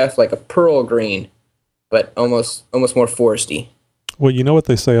PGF, like a pearl green, but almost more foresty. Well, you know what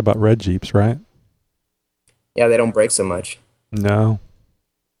they say about red Jeeps, right? Yeah, they don't break so much. No.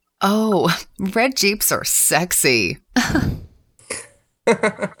 Oh, red Jeeps are sexy.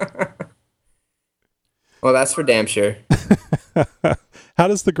 Well, that's for damn sure. How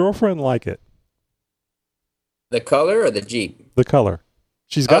does the girlfriend like it? The color or the Jeep? The color.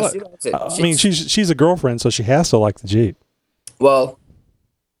 She's got she's a girlfriend, so she has to like the Jeep. Well,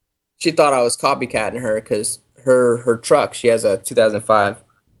 she thought I was copycatting her because her truck, she has a 2005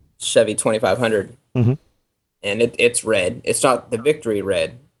 Chevy 2500, and it's red. It's not the Victory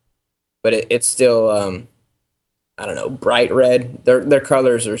red, but it's still I don't know, bright red. Their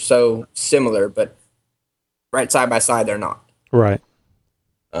colors are so similar, but right side by side, they're not. Right.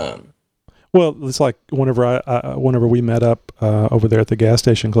 Um, Well, it's like whenever we met up over there at the gas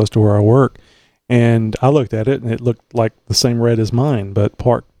station close to where I work, and I looked at it, and it looked like the same red as mine, but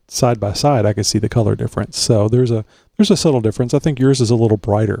parked side by side, I could see the color difference. So there's a subtle difference. I think yours is a little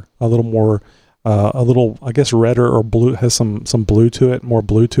brighter, a little more, a little, I guess, redder or blue, has some blue to it, more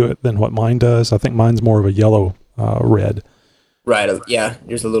blue to it than what mine does. I think mine's more of a yellow red. right. Yeah.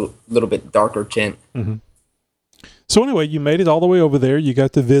 There's a little bit darker tint. Mm-hmm. So anyway, you made it all the way over there. You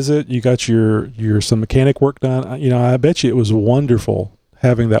got to visit. You got your some mechanic work done. You know, I bet you it was wonderful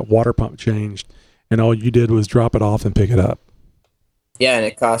having that water pump changed, and all you did was drop it off and pick it up. Yeah, and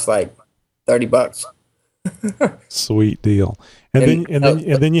it cost like $30. Sweet deal. And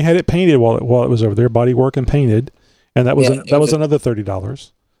then you had it painted while it was over there, body work and painted, and that was another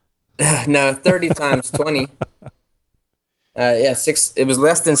 $30. No, 30 times 20. Yeah, it was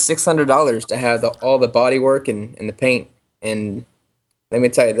less than $600 to have all the body work and the paint. And let me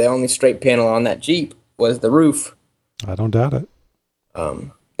tell you, the only straight panel on that Jeep was the roof. I don't doubt it.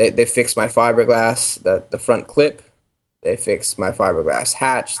 They fixed my fiberglass, the front clip. They fixed my fiberglass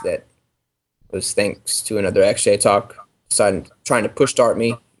hatch that was thanks to another XJ Talk trying to push start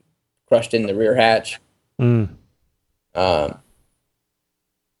me, crushed in the rear hatch.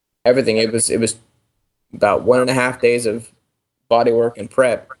 Everything. It was about 1.5 days of body work and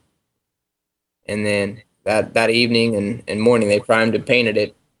prep, and then that evening and morning they primed and painted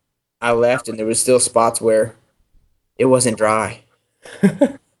it. I left and there was still spots where it wasn't dry.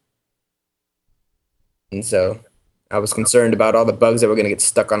 And so I was concerned about all the bugs that were going to get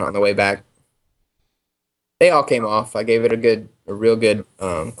stuck on the way back. They all came off. I gave it a real good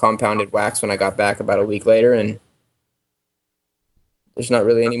compounded wax when I got back about a week later, and there's not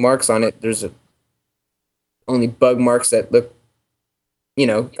really any marks on it. There's only bug marks that look,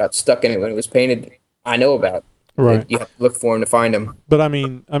 got stuck in it when it was painted. I know about. Right. You have to look for them to find them. But I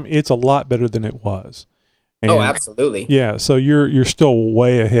mean, it's a lot better than it was. And, absolutely. Yeah. So you're still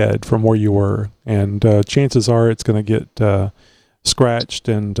way ahead from where you were, and chances are it's going to get scratched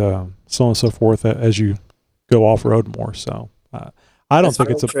and so on and so forth as you go off road more. So I don't think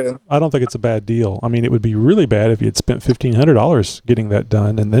it's a bad deal. I mean, it would be really bad if you had spent $1,500 getting that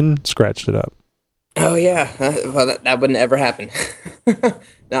done and then scratched it up. Oh yeah, well that wouldn't ever happen.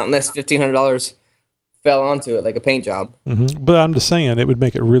 Not unless $1,500 fell onto it like a paint job. Mm-hmm. But I'm just saying, it would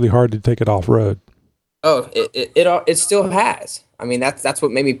make it really hard to take it off road. Oh, it still has. I mean, that's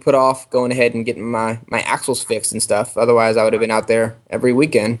what made me put off going ahead and getting my axles fixed and stuff. Otherwise, I would have been out there every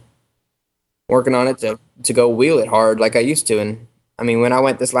weekend working on it to go wheel it hard like I used to. And I mean, when I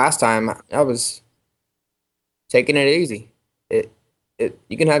went this last time, I was taking it easy.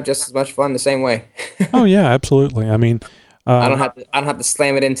 You can have just as much fun the same way. Oh yeah, absolutely. I mean, I don't have to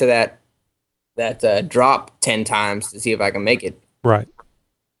slam it into that drop 10 times to see if I can make it. Right.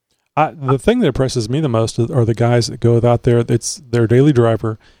 The thing that impresses me the most are the guys that go out there. It's their daily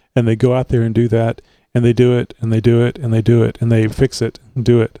driver, and they go out there and do that, and they do it, and they do it, and they do it, and they fix it,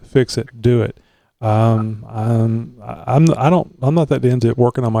 do it, fix it, do it. I'm not that into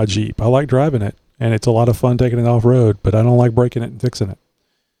working on my Jeep. I like driving it, and it's a lot of fun taking it off road, but I don't like breaking it and fixing it.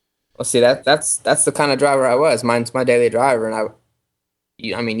 Well, see, that's the kind of driver I was. Mine's my daily driver, and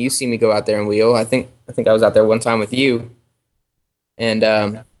you see me go out there and wheel. I think I was out there one time with you, and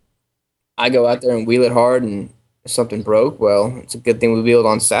I go out there and wheel it hard, and if something broke, well, it's a good thing we wheeled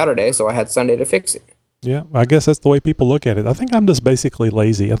on Saturday, so I had Sunday to fix it. Yeah, I guess that's the way people look at it. I think I'm just basically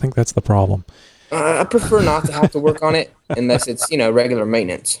lazy. I think that's the problem. I prefer not to have to work on it unless it's regular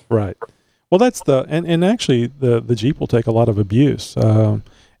maintenance. Right. Well, that's and actually the Jeep will take a lot of abuse, and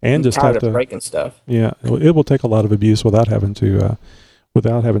I'm just tired have of to breaking stuff. Yeah, it will take a lot of abuse without having to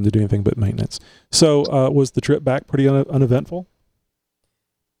do anything but maintenance. So, was the trip back pretty uneventful?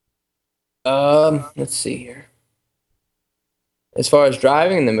 Let's see here. As far as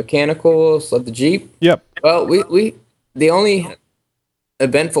driving and the mechanicals of the Jeep. Yep. Well, we the only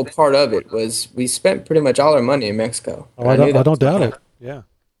eventful part of it was we spent pretty much all our money in Mexico. Oh, I don't doubt it. Yeah.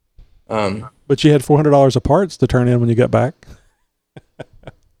 But you had $400 of parts to turn in when you got back.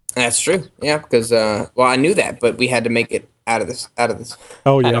 That's true. Yeah, because I knew that, but we had to make it out of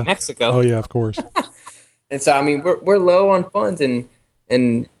Oh yeah. Out of Mexico. Oh yeah, of course. And so I mean, we're low on funds, and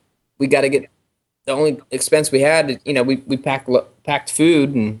we got to get. The only expense we had, we packed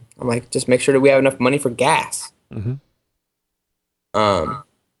food, and I'm like, just make sure that we have enough money for gas. Mm-hmm.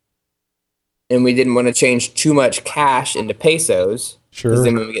 And we didn't want to change too much cash into pesos. Sure. Because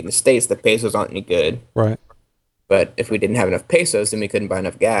then when we get in the States, the pesos aren't any good. Right. But if we didn't have enough pesos, then we couldn't buy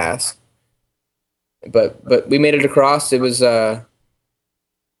enough gas. But we made it across. It was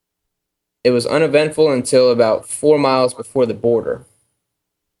uneventful until about 4 miles before the border.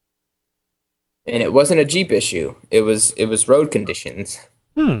 And it wasn't a Jeep issue. It was road conditions.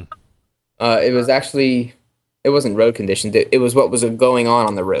 Hmm. It wasn't road conditions. It was what was going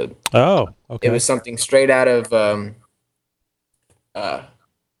on the road. Oh, okay. It was something straight out of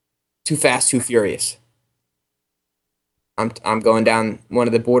Too Fast, Too Furious. I'm going down one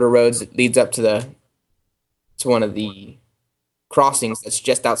of the border roads that leads up to one of the crossings that's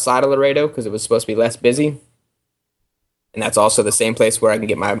just outside of Laredo because it was supposed to be less busy. And that's also the same place where I can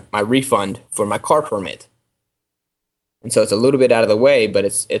get my refund for my car permit. And so it's a little bit out of the way, but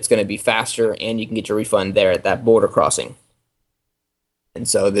it's going to be faster, and you can get your refund there at that border crossing. And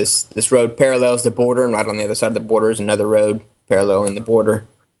so this road parallels the border, and right on the other side of the border is another road paralleling the border.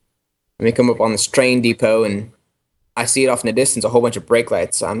 And we come up on this train depot, and I see it off in the distance, a whole bunch of brake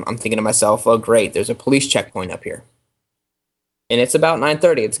lights. I'm thinking to myself, oh, great, there's a police checkpoint up here. And it's about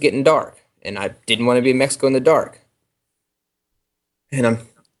 9:30. It's getting dark, and I didn't want to be in Mexico in the dark. And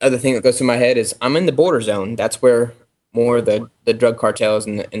other thing that goes through my head is I'm in the border zone. That's where more of the drug cartels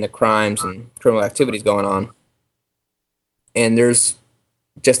and the crimes and criminal activities going on. And there's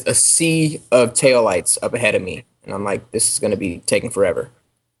just a sea of taillights up ahead of me. And I'm like, this is going to be taking forever.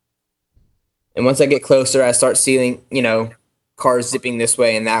 And once I get closer, I start seeing, cars zipping this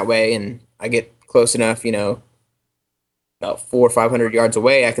way and that way. And I get close enough, about 400 or 500 yards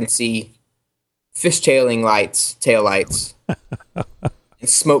away, I can see fishtailing lights, taillights, and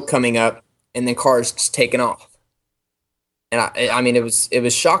smoke coming up, and then cars just taking off. And I mean, it was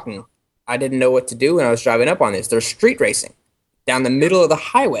shocking. I didn't know what to do when I was driving up on this. There's street racing down the middle of the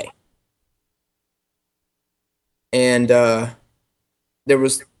highway. And there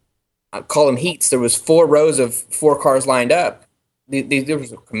was, I call them heats. There was 4 rows of 4 cars lined up. There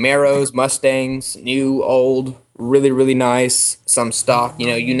was Camaros, Mustangs, new, old, really, really nice, some stock,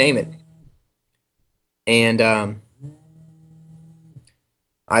 you name it. And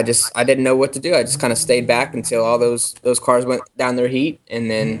I didn't know what to do. I just kind of stayed back until all those cars went down their heat,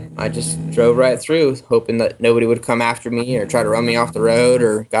 and then I just drove right through, hoping that nobody would come after me or try to run me off the road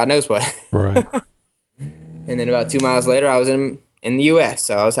or God knows what. Right. And then about 2 miles later, I was in the U.S.,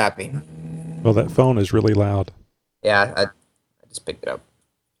 so I was happy. Well, that phone is really loud. Yeah, I just picked it up.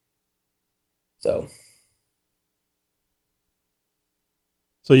 So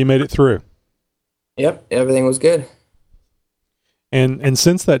you made it through. Yep, everything was good. And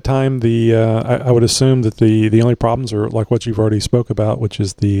since that time, I would assume that the only problems are like what you've already spoke about, which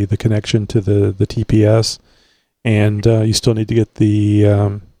is the connection to the TPS, and you still need to get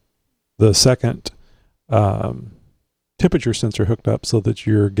the second temperature sensor hooked up so that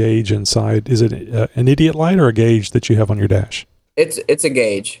your gauge inside, is it an idiot light or a gauge that you have on your dash? It's a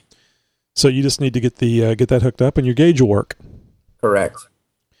gauge. So you just need to get that hooked up, and your gauge will work. Correct.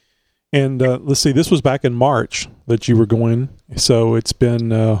 And let's see, this was back in March that you were going, so it's been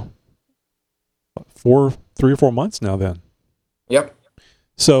 3 or 4 months now then. Yep.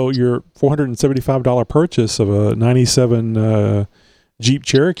 So your $475 purchase of a 97 Jeep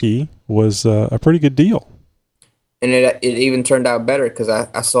Cherokee was a pretty good deal. And it even turned out better because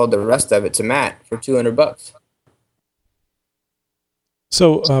I sold the rest of it to Matt for $200.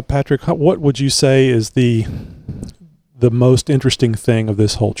 So, Patrick, what would you say is the most interesting thing of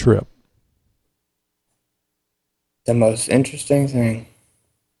this whole trip? The most interesting thing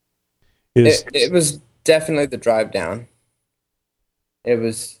is it was definitely the drive down. It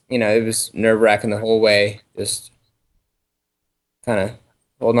was nerve-wracking the whole way, just kind of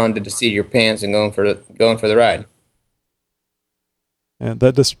holding on to the seat of your pants and going for the ride. And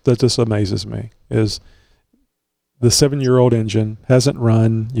that just amazes me. Is the 7-year-old engine hasn't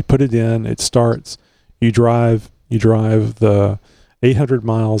run? You put it in, it starts. You drive the 800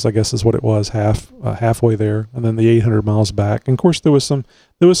 miles, I guess is what it was, halfway there, and then the 800 miles back. And of course, there was some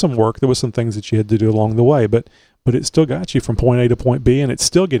work, there was some things that you had to do along the way, but it still got you from point A to point B, and it's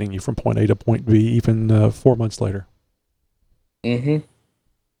still getting you from point A to point B even 4 months later. Mm-hmm.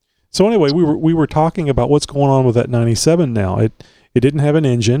 So anyway, we were talking about what's going on with that 97 now. It didn't have an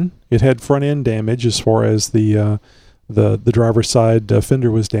engine. It had front end damage as far as the driver's side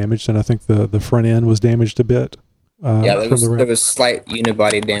fender was damaged, and I think the front end was damaged a bit. There was slight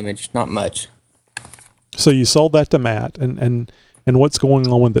unibody damage, not much. So you sold that to Matt, and what's going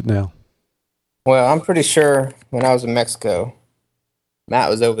on with it now? Well, I'm pretty sure when I was in Mexico,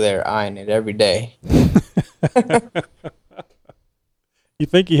 Matt was over there eyeing it every day. You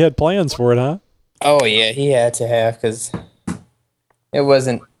think he had plans for it, huh? Oh yeah, he had to have, because it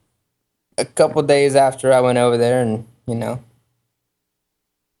wasn't a couple days after I went over there, and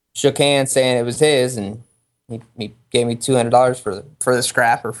shook hands saying it was his, and he gave me $200 for the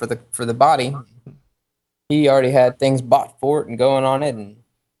scrap or for the body. He already had things bought for it and going on it, and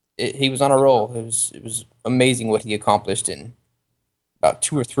he was on a roll. It was amazing what he accomplished in about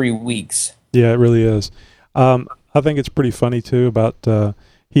 2 or 3 weeks. Yeah, it really is. I think it's pretty funny too about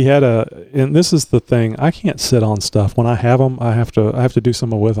he had and this is the thing, I can't sit on stuff. When I have them, I have to do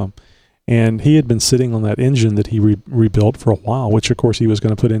something with them. And he had been sitting on that engine that he rebuilt for a while, which of course he was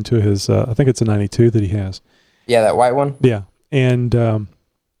going to put into his, I think it's a 92 that he has. Yeah, that white one. Yeah. And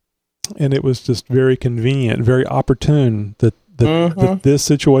it was just very convenient, very opportune that this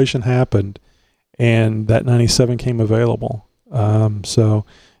situation happened and that 97 came available. So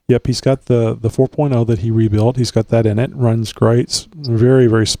yep, he's got the 4.0 that he rebuilt. He's got that in it. Runs great. It's a very,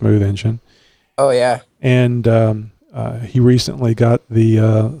 very smooth engine. Oh, yeah. And he recently got the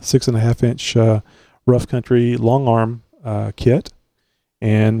 6.5-inch rough country long arm kit.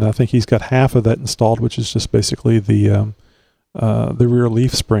 And I think he's got half of that installed, which is just basically the rear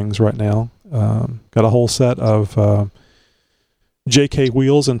leaf springs right now. Got a whole set of JK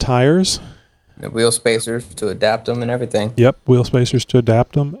wheels and tires. The wheel spacers to adapt them and everything. Yep, wheel spacers to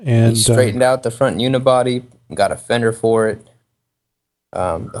adapt them. And he straightened out the front unibody, got a fender for it.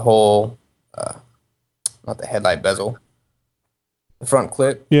 The whole, not the headlight bezel, the front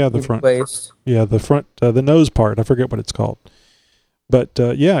clip. Yeah, the front. Replaced. Yeah, the front, the nose part. I forget what it's called. But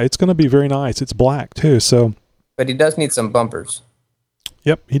yeah, it's going to be very nice. It's black too, so. But he does need some bumpers.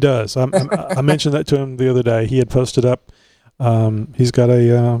 Yep, he does. I mentioned that to him the other day. He had posted up. He's got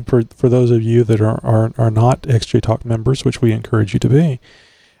a for those of you that are not XJ Talk members, which we encourage you to be.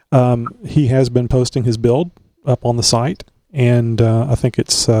 He has been posting his build up on the site, and I think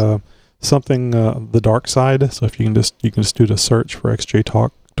it's something the dark side. So if you can just do a search for XJ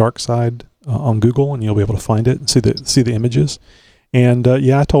Talk dark side on Google, and you'll be able to find it and see the images. And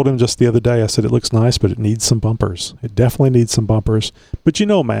yeah, I told him just the other day, I said, it looks nice, but it needs some bumpers. It definitely needs some bumpers. But you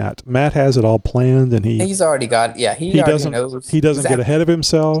know Matt. Matt has it all planned, and he's already got, yeah, he already knows. He doesn't get ahead of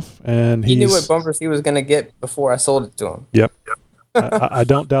himself, and he knew what bumpers he was going to get before I sold it to him. Yep. I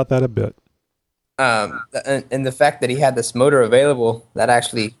don't doubt that a bit. And the fact that he had this motor available, that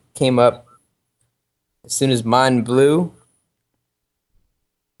actually came up as soon as mine blew.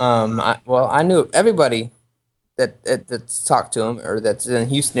 I knew everybody that's talked to him or that's in the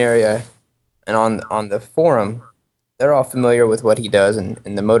Houston area and on the forum, they're all familiar with what he does and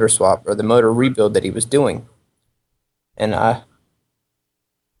the motor swap or the motor rebuild that he was doing. And I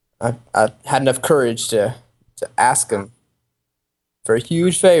had enough courage to ask him for a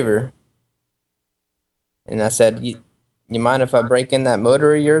huge favor. And I said, you mind if I break in that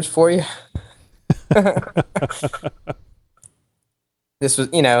motor of yours for you? This was,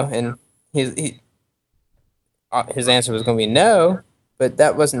 and his answer was going to be no, but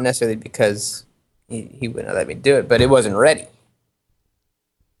that wasn't necessarily because he wouldn't let me do it, but it wasn't ready.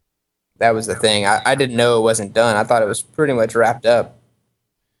 That was the thing. I didn't know it wasn't done. I thought it was pretty much wrapped up.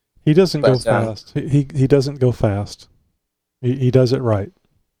 He doesn't go fast. He doesn't go fast. He does it right.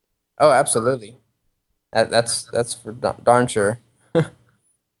 Oh, absolutely. That's for darn sure.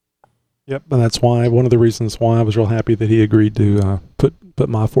 Yep, and that's why one of the reasons why I was real happy that he agreed to put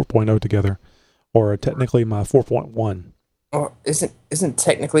my 4.0 together, or technically my 4.1. Oh, isn't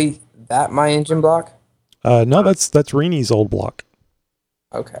technically that my engine block? No, that's Reenie's old block.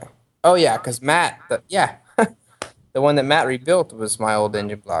 Okay. Oh yeah, because Matt, the one that Matt rebuilt was my old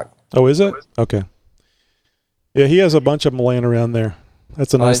engine block. Oh, is it? Okay. Yeah, he has a bunch of them laying around there.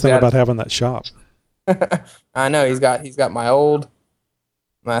 That's a nice thing about having that shop. I know he's got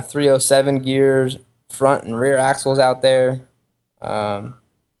my 307 gears, front and rear axles out there. Got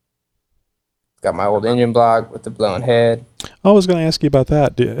my old engine block with the blown head. I was going to ask you about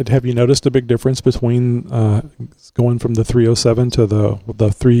that. Have you noticed a big difference between going from the 307 to the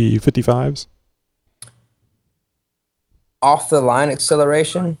 355s? Off the line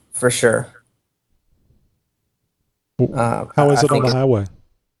acceleration, for sure. How is it on the highway?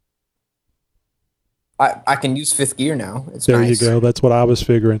 I can use fifth gear now. It's there nice. You go. That's what I was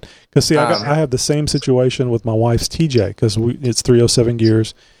figuring. Because see, I have the same situation with my wife's TJ because it's 307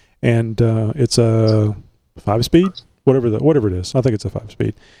 gears, and it's a 5-speed, whatever it is. I think it's a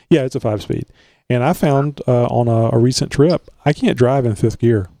 5-speed. Yeah, it's a 5-speed. And I found on a recent trip, I can't drive in fifth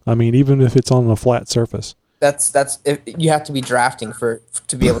gear. I mean, even if it's on a flat surface. That's you have to be drafting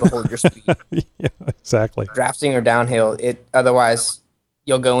to be able to hold your speed. Yeah, exactly. Drafting or downhill. Otherwise.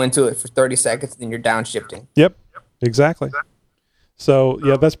 You'll go into it for 30 seconds, then you're downshifting. Yep, exactly. So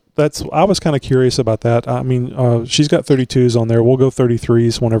yeah, that's. I was kind of curious about that. I mean, she's got 32s on there. We'll go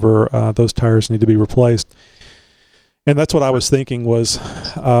 33s whenever those tires need to be replaced. And that's what I was thinking was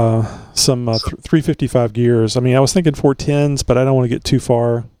some 355 gears. I mean, I was thinking 410s, but I don't want to get too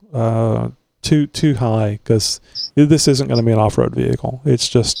far, too high, because this isn't going to be an off-road vehicle. It's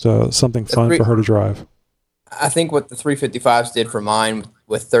just something fun for her to drive. I think what the 355s did for mine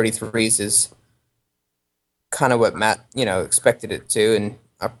with 33s is kind of what Matt, expected it to, and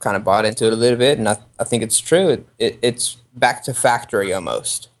I've kind of bought into it a little bit, and I think it's true. It's back to factory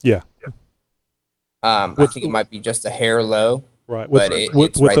almost. Yeah. I think it might be just a hair low, right? But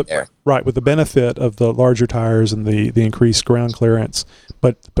it's right there. Right, with the benefit of the larger tires and the increased ground clearance,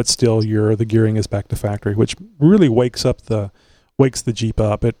 but still, the gearing is back to factory, which really wakes the Jeep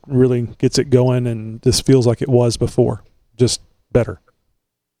up. It really gets it going, and just feels like it was before, just better.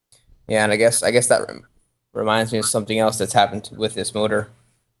 Yeah, and I guess that reminds me of something else that's happened with this motor,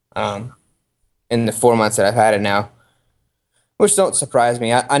 in the 4 months that I've had it now, which don't surprise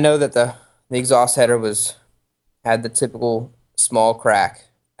me. I know that the exhaust header had the typical small crack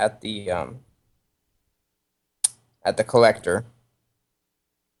at the collector,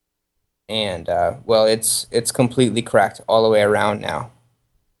 and it's completely cracked all the way around now.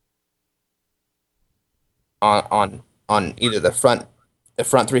 On either the front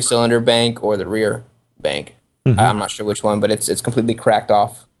 3-cylinder bank or the rear bank. Mm-hmm. I'm not sure which one, but it's completely cracked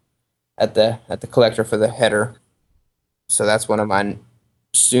off at the collector for the header. So that's one of mine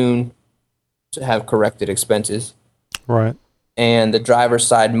soon to have corrected expenses. Right. And the driver's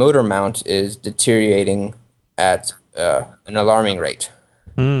side motor mount is deteriorating at an alarming rate.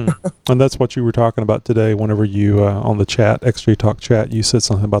 And that's what you were talking about today whenever you, on the chat, XJ Talk chat, you said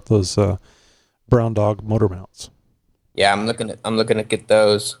something about those Brown Dog motor mounts. Yeah, I'm looking to get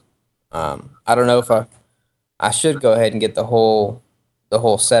those. I don't know if I should go ahead and get the whole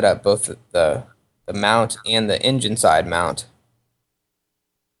setup, both the mount and the engine side mount.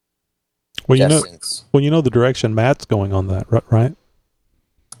 Well, you know the direction Matt's going on that, right?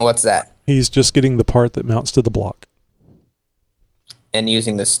 What's that? He's just getting the part that mounts to the block. And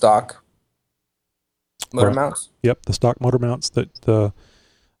using the stock motor mounts? Yep, the stock motor mounts that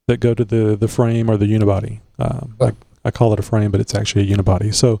go to the frame or the unibody. I call it a frame, but it's actually a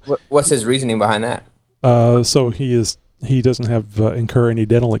unibody. So, what's his reasoning behind that? So he doesn't have incur any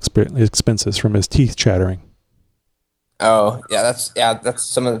dental expenses from his teeth chattering. Oh, yeah, that's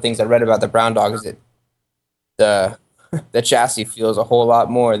some of the things I read about the Brown Dog, is that the chassis feels a whole lot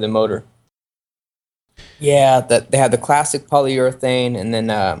more than motor. Yeah, that they have the classic polyurethane, and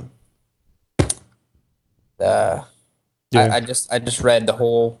then I just read the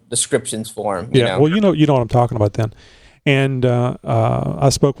whole descriptions for him. You know? Well, you know what I'm talking about then. And I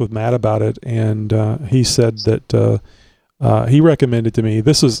spoke with Matt about it, and he said that he recommended to me.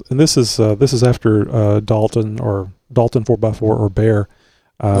 This is after Dalton 4x4 or Bear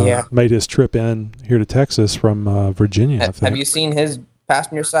made his trip in here to Texas from Virginia. I think. Have you seen his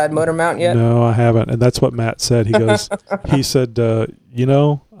passenger side motor mount yet? No, I haven't, and that's what Matt said. He goes, he said,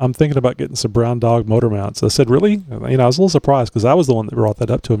 I'm thinking about getting some Brown Dog motor mounts. I said, really? I was a little surprised because I was the one that brought that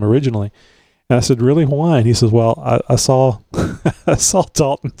up to him originally. And I said, really? Why? And he says, well, I saw I saw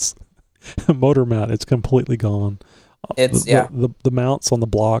Dalton's motor mount. It's completely gone. The mounts on the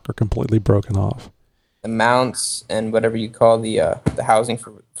block are completely broken off. The mounts and whatever you call the housing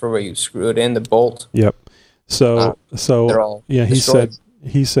for where you screw it in, the bolt. Yep. So they're all destroyed.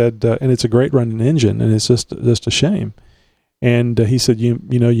 he said, and it's a great running engine, and it's just a shame. And he said, you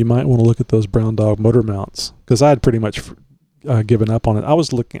might want to look at those Brown Dog motor mounts, because I had pretty much given up on it. I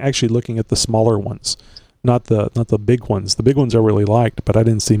was looking at the smaller ones, not the big ones. The big ones I really liked, but I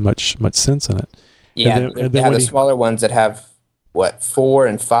didn't see much sense in it. Yeah, and they have the smaller ones that have 4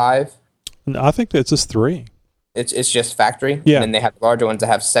 and 5. I think it's just 3. It's just factory. Yeah. And then they have larger ones that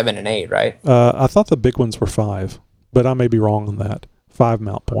have 7 and 8, right? I thought the big ones were 5, but I may be wrong on that. 5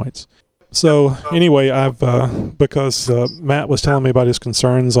 mount points. So anyway, I've because Matt was telling me about his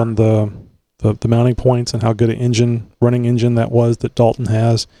concerns on the mounting points and how good an running engine that Dalton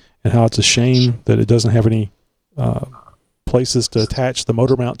has, and how it's a shame that it doesn't have any places to attach the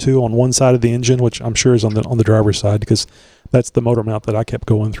motor mount to on one side of the engine, which I'm sure is on the driver's side, because that's the motor mount that I kept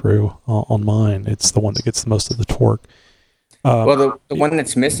going through on mine. It's the one that gets the most of the torque. Well, the one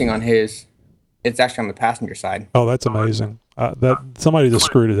that's missing on his, it's actually on the passenger side. Oh, that's amazing. That somebody just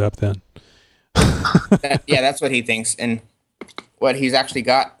screwed it up then. That's what he thinks. And what he's actually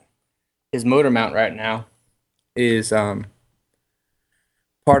got, his motor mount right now, is part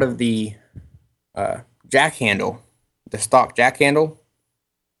of the jack handle, the stock jack handle,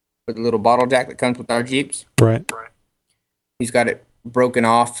 with the little bottle jack that comes with our Jeeps. Right. He's got it broken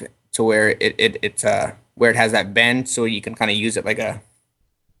off to where it's where it has that bend, so you can kind of use it like a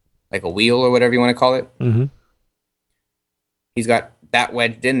wheel or whatever you want to call it. Mm-hmm. he's got that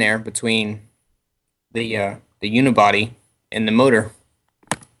wedged in there between the unibody and the motor.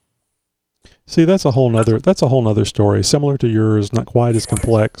 See, that's a whole nother story, similar to yours, not quite as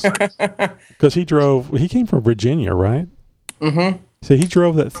complex. Because he came from Virginia, right? Mm-hmm. So he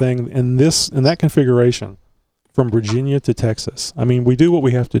drove that thing in that configuration from Virginia to Texas. I mean, we do what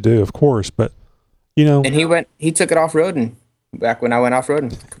we have to do, of course, but And he took it off-roading back when I went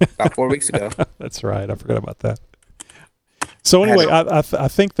off-roading about 4 weeks ago. That's right. I forgot about that. So anyway, I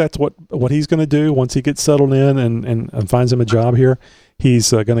think that's what he's going to do once he gets settled in and finds him a job here.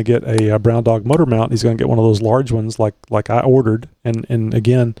 He's going to get a Brown Dog motor mount. He's going to get one of those large ones like I ordered. And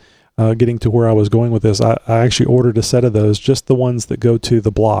again, getting to where I was going with this, I actually ordered a set of those, just the ones that go to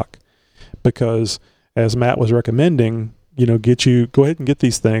the block, because as Matt was recommending, go ahead and get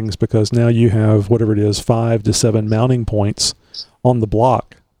these things, because now you have whatever it is, 5 to 7 mounting points on the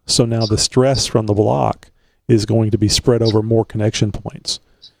block. So now the stress from the block is going to be spread over more connection points.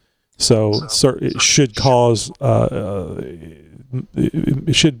 So it should cause,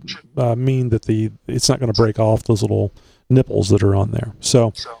 it should mean that it's not going to break off those little nipples that are on there.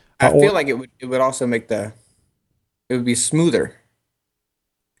 So I feel like it would also make it would be smoother.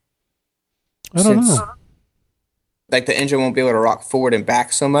 I don't know. Like the engine won't be able to rock forward and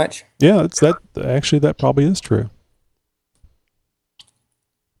back so much. Yeah, that probably is true.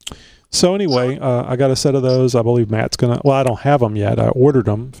 So anyway, I got a set of those. I believe Matt's I don't have them yet. I ordered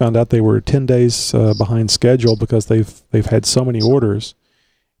them, found out they were 10 days behind schedule because they've had so many orders.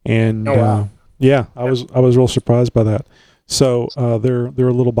 And yeah, I was real surprised by that. So they're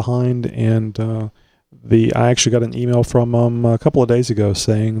a little behind, and I actually got an email from them a couple of days ago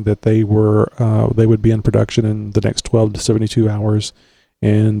saying that they would be in production in the next 12 to 72 hours,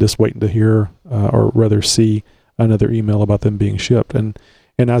 and just waiting to hear or rather see another email about them being shipped. And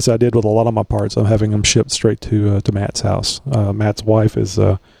as I did with a lot of my parts, I'm having them shipped straight to Matt's house. Matt's wife is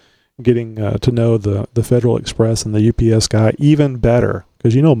getting to know the Federal Express and the UPS guy even better,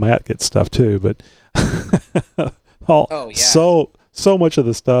 because Matt gets stuff too, but so much of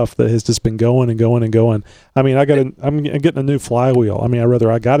the stuff that has just been going and going and going. I mean, I'm getting a new flywheel.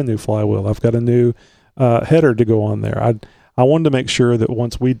 I got a new flywheel. I've got a new header to go on there. I wanted to make sure that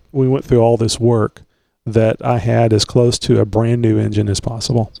once we went through all this work, that I had as close to a brand new engine as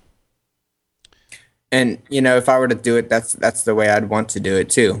possible. And if I were to do it, that's the way I'd want to do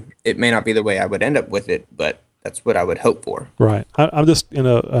it too. It may not be the way I would end up with it, but that's what I would hope for. Right. I'm just in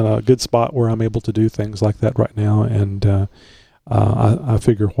a good spot where I'm able to do things like that right now, and I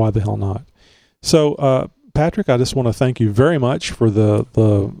figure why the hell not. So Patrick, I just want to thank you very much for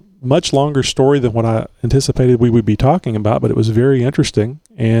the much longer story than what I anticipated we would be talking about, but it was very interesting.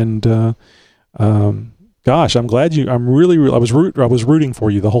 And gosh, I'm glad I was rooting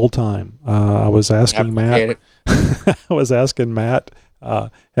for you the whole time. I was asking Matt,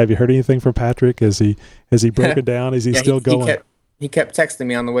 have you heard anything from Patrick? Has he broken down? Is he still going? He kept texting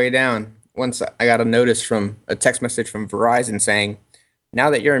me on the way down. Once I got a text message from Verizon saying, now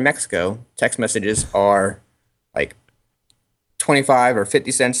that you're in Mexico, text messages are like 25 or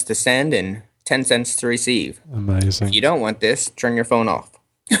 50 cents to send and 10 cents to receive. Amazing. If you don't want this, turn your phone off.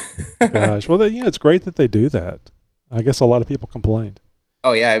 Gosh, well, it's great that they do that. I guess a lot of people complained.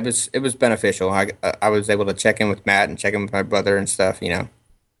 Oh yeah, it was beneficial. I was able to check in with Matt and check in with my brother and stuff.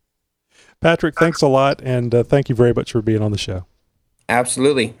 Patrick, thanks a lot, and thank you very much for being on the show.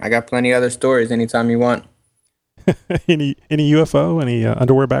 Absolutely, I got plenty of other stories anytime you want. any UFO, any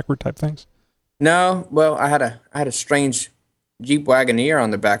underwear backward type things? No, well, I had a strange Jeep Wagoneer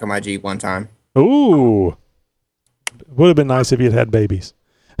on the back of my Jeep one time. Ooh, would have been nice if you had babies.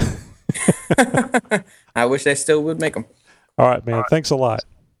 I wish they still would make them. All right, man. Thanks a lot.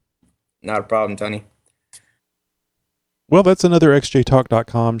 Not a problem, Tony. Well, that's another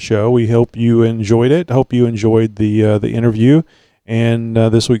xjtalk.com show. We hope you enjoyed it. Hope you enjoyed the interview and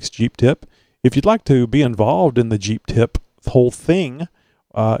this week's Jeep Tip. If you'd like to be involved in the Jeep Tip whole thing,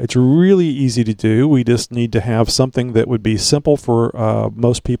 it's really easy to do. We just need to have something that would be simple for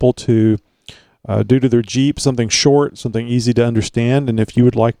most people to do to their Jeep, something short, something easy to understand. And if you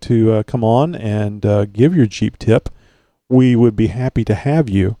would like to come on and give your Jeep tip, we would be happy to have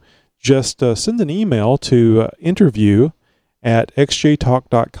you. Just send an email to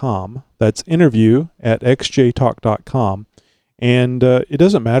interview@xjtalk.com. That's interview@xjtalk.com. And it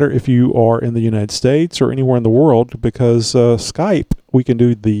doesn't matter if you are in the United States or anywhere in the world, because Skype, we can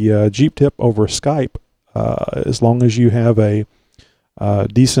do the Jeep tip over Skype as long as you have a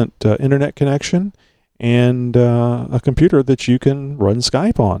decent internet connection and a computer that you can run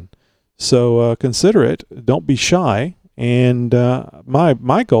Skype on. So consider it. Don't be shy. And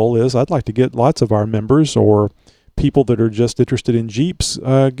my goal is I'd like to get lots of our members or people that are just interested in Jeeps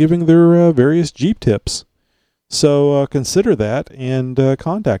giving their various Jeep tips. So consider that and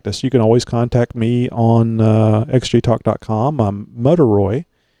contact us. You can always contact me on xjtalk.com. I'm Mutteroy,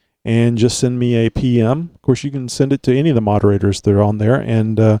 and just send me a PM. Of course, you can send it to any of the moderators that are on there,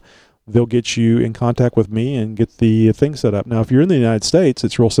 and they'll get you in contact with me and get the thing set up. Now, if you're in the United States,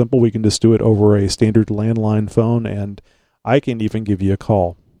 it's real simple. We can just do it over a standard landline phone, and I can even give you a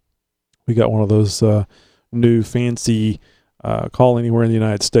call. We got one of those new fancy call anywhere in the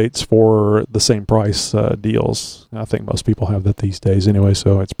United States for the same price deals. I think most people have that these days anyway,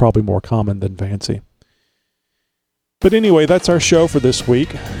 so it's probably more common than fancy. But anyway, that's our show for this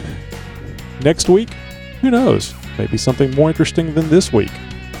week. Next week, who knows? Maybe something more interesting than this week.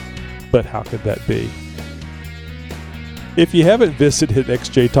 But how could that be? If you haven't visited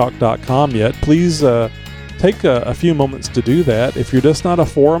xjtalk.com yet, please take a few moments to do that. If you're just not a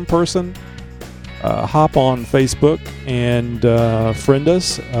forum person, hop on Facebook and friend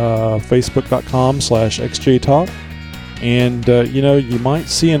us, facebook.com/xjtalk. And, you might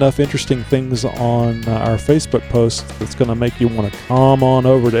see enough interesting things on our Facebook post that's going to make you want to come on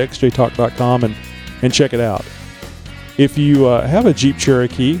over to xjtalk.com and check it out. If you have a Jeep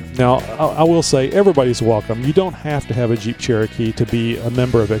Cherokee, now I will say everybody's welcome. You don't have to have a Jeep Cherokee to be a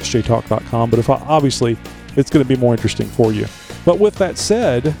member of xjtalk.com, but obviously it's going to be more interesting for you. But with that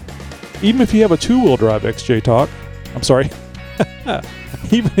said, even if you have a two-wheel drive XJ Talk,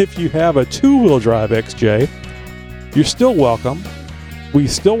 even if you have a two-wheel drive XJ, you're still welcome. We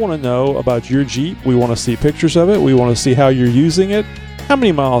still want to know about your Jeep. We want to see pictures of it. We want to see how you're using it. How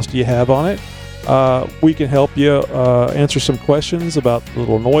many miles do you have on it? We can help you answer some questions about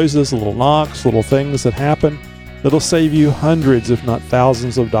little noises, little knocks, little things that happen that'll save you hundreds, if not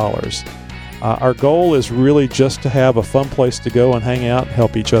thousands of dollars. Our goal is really just to have a fun place to go and hang out and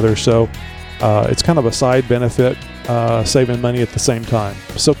help each other. So it's kind of a side benefit, saving money at the same time.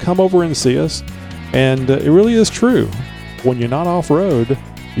 So come over and see us. And it really is true. When you're not off-road,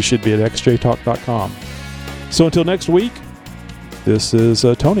 you should be at xjtalk.com. So until next week, this is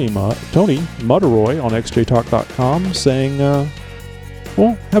Tony Mutteroy on xjtalk.com saying,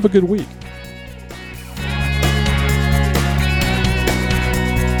 have a good week.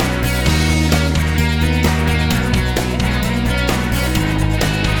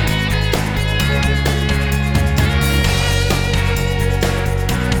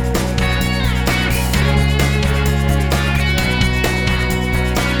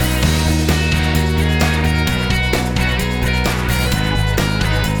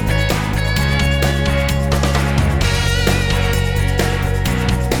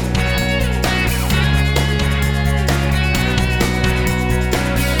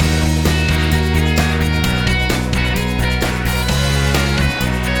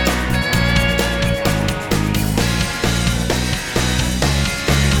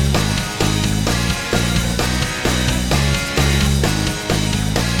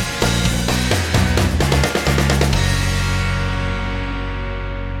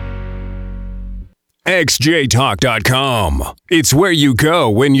 xjtalk.com. It's where you go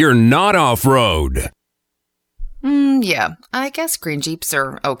when you're not off-road. Yeah, I guess green Jeeps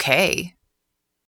are okay.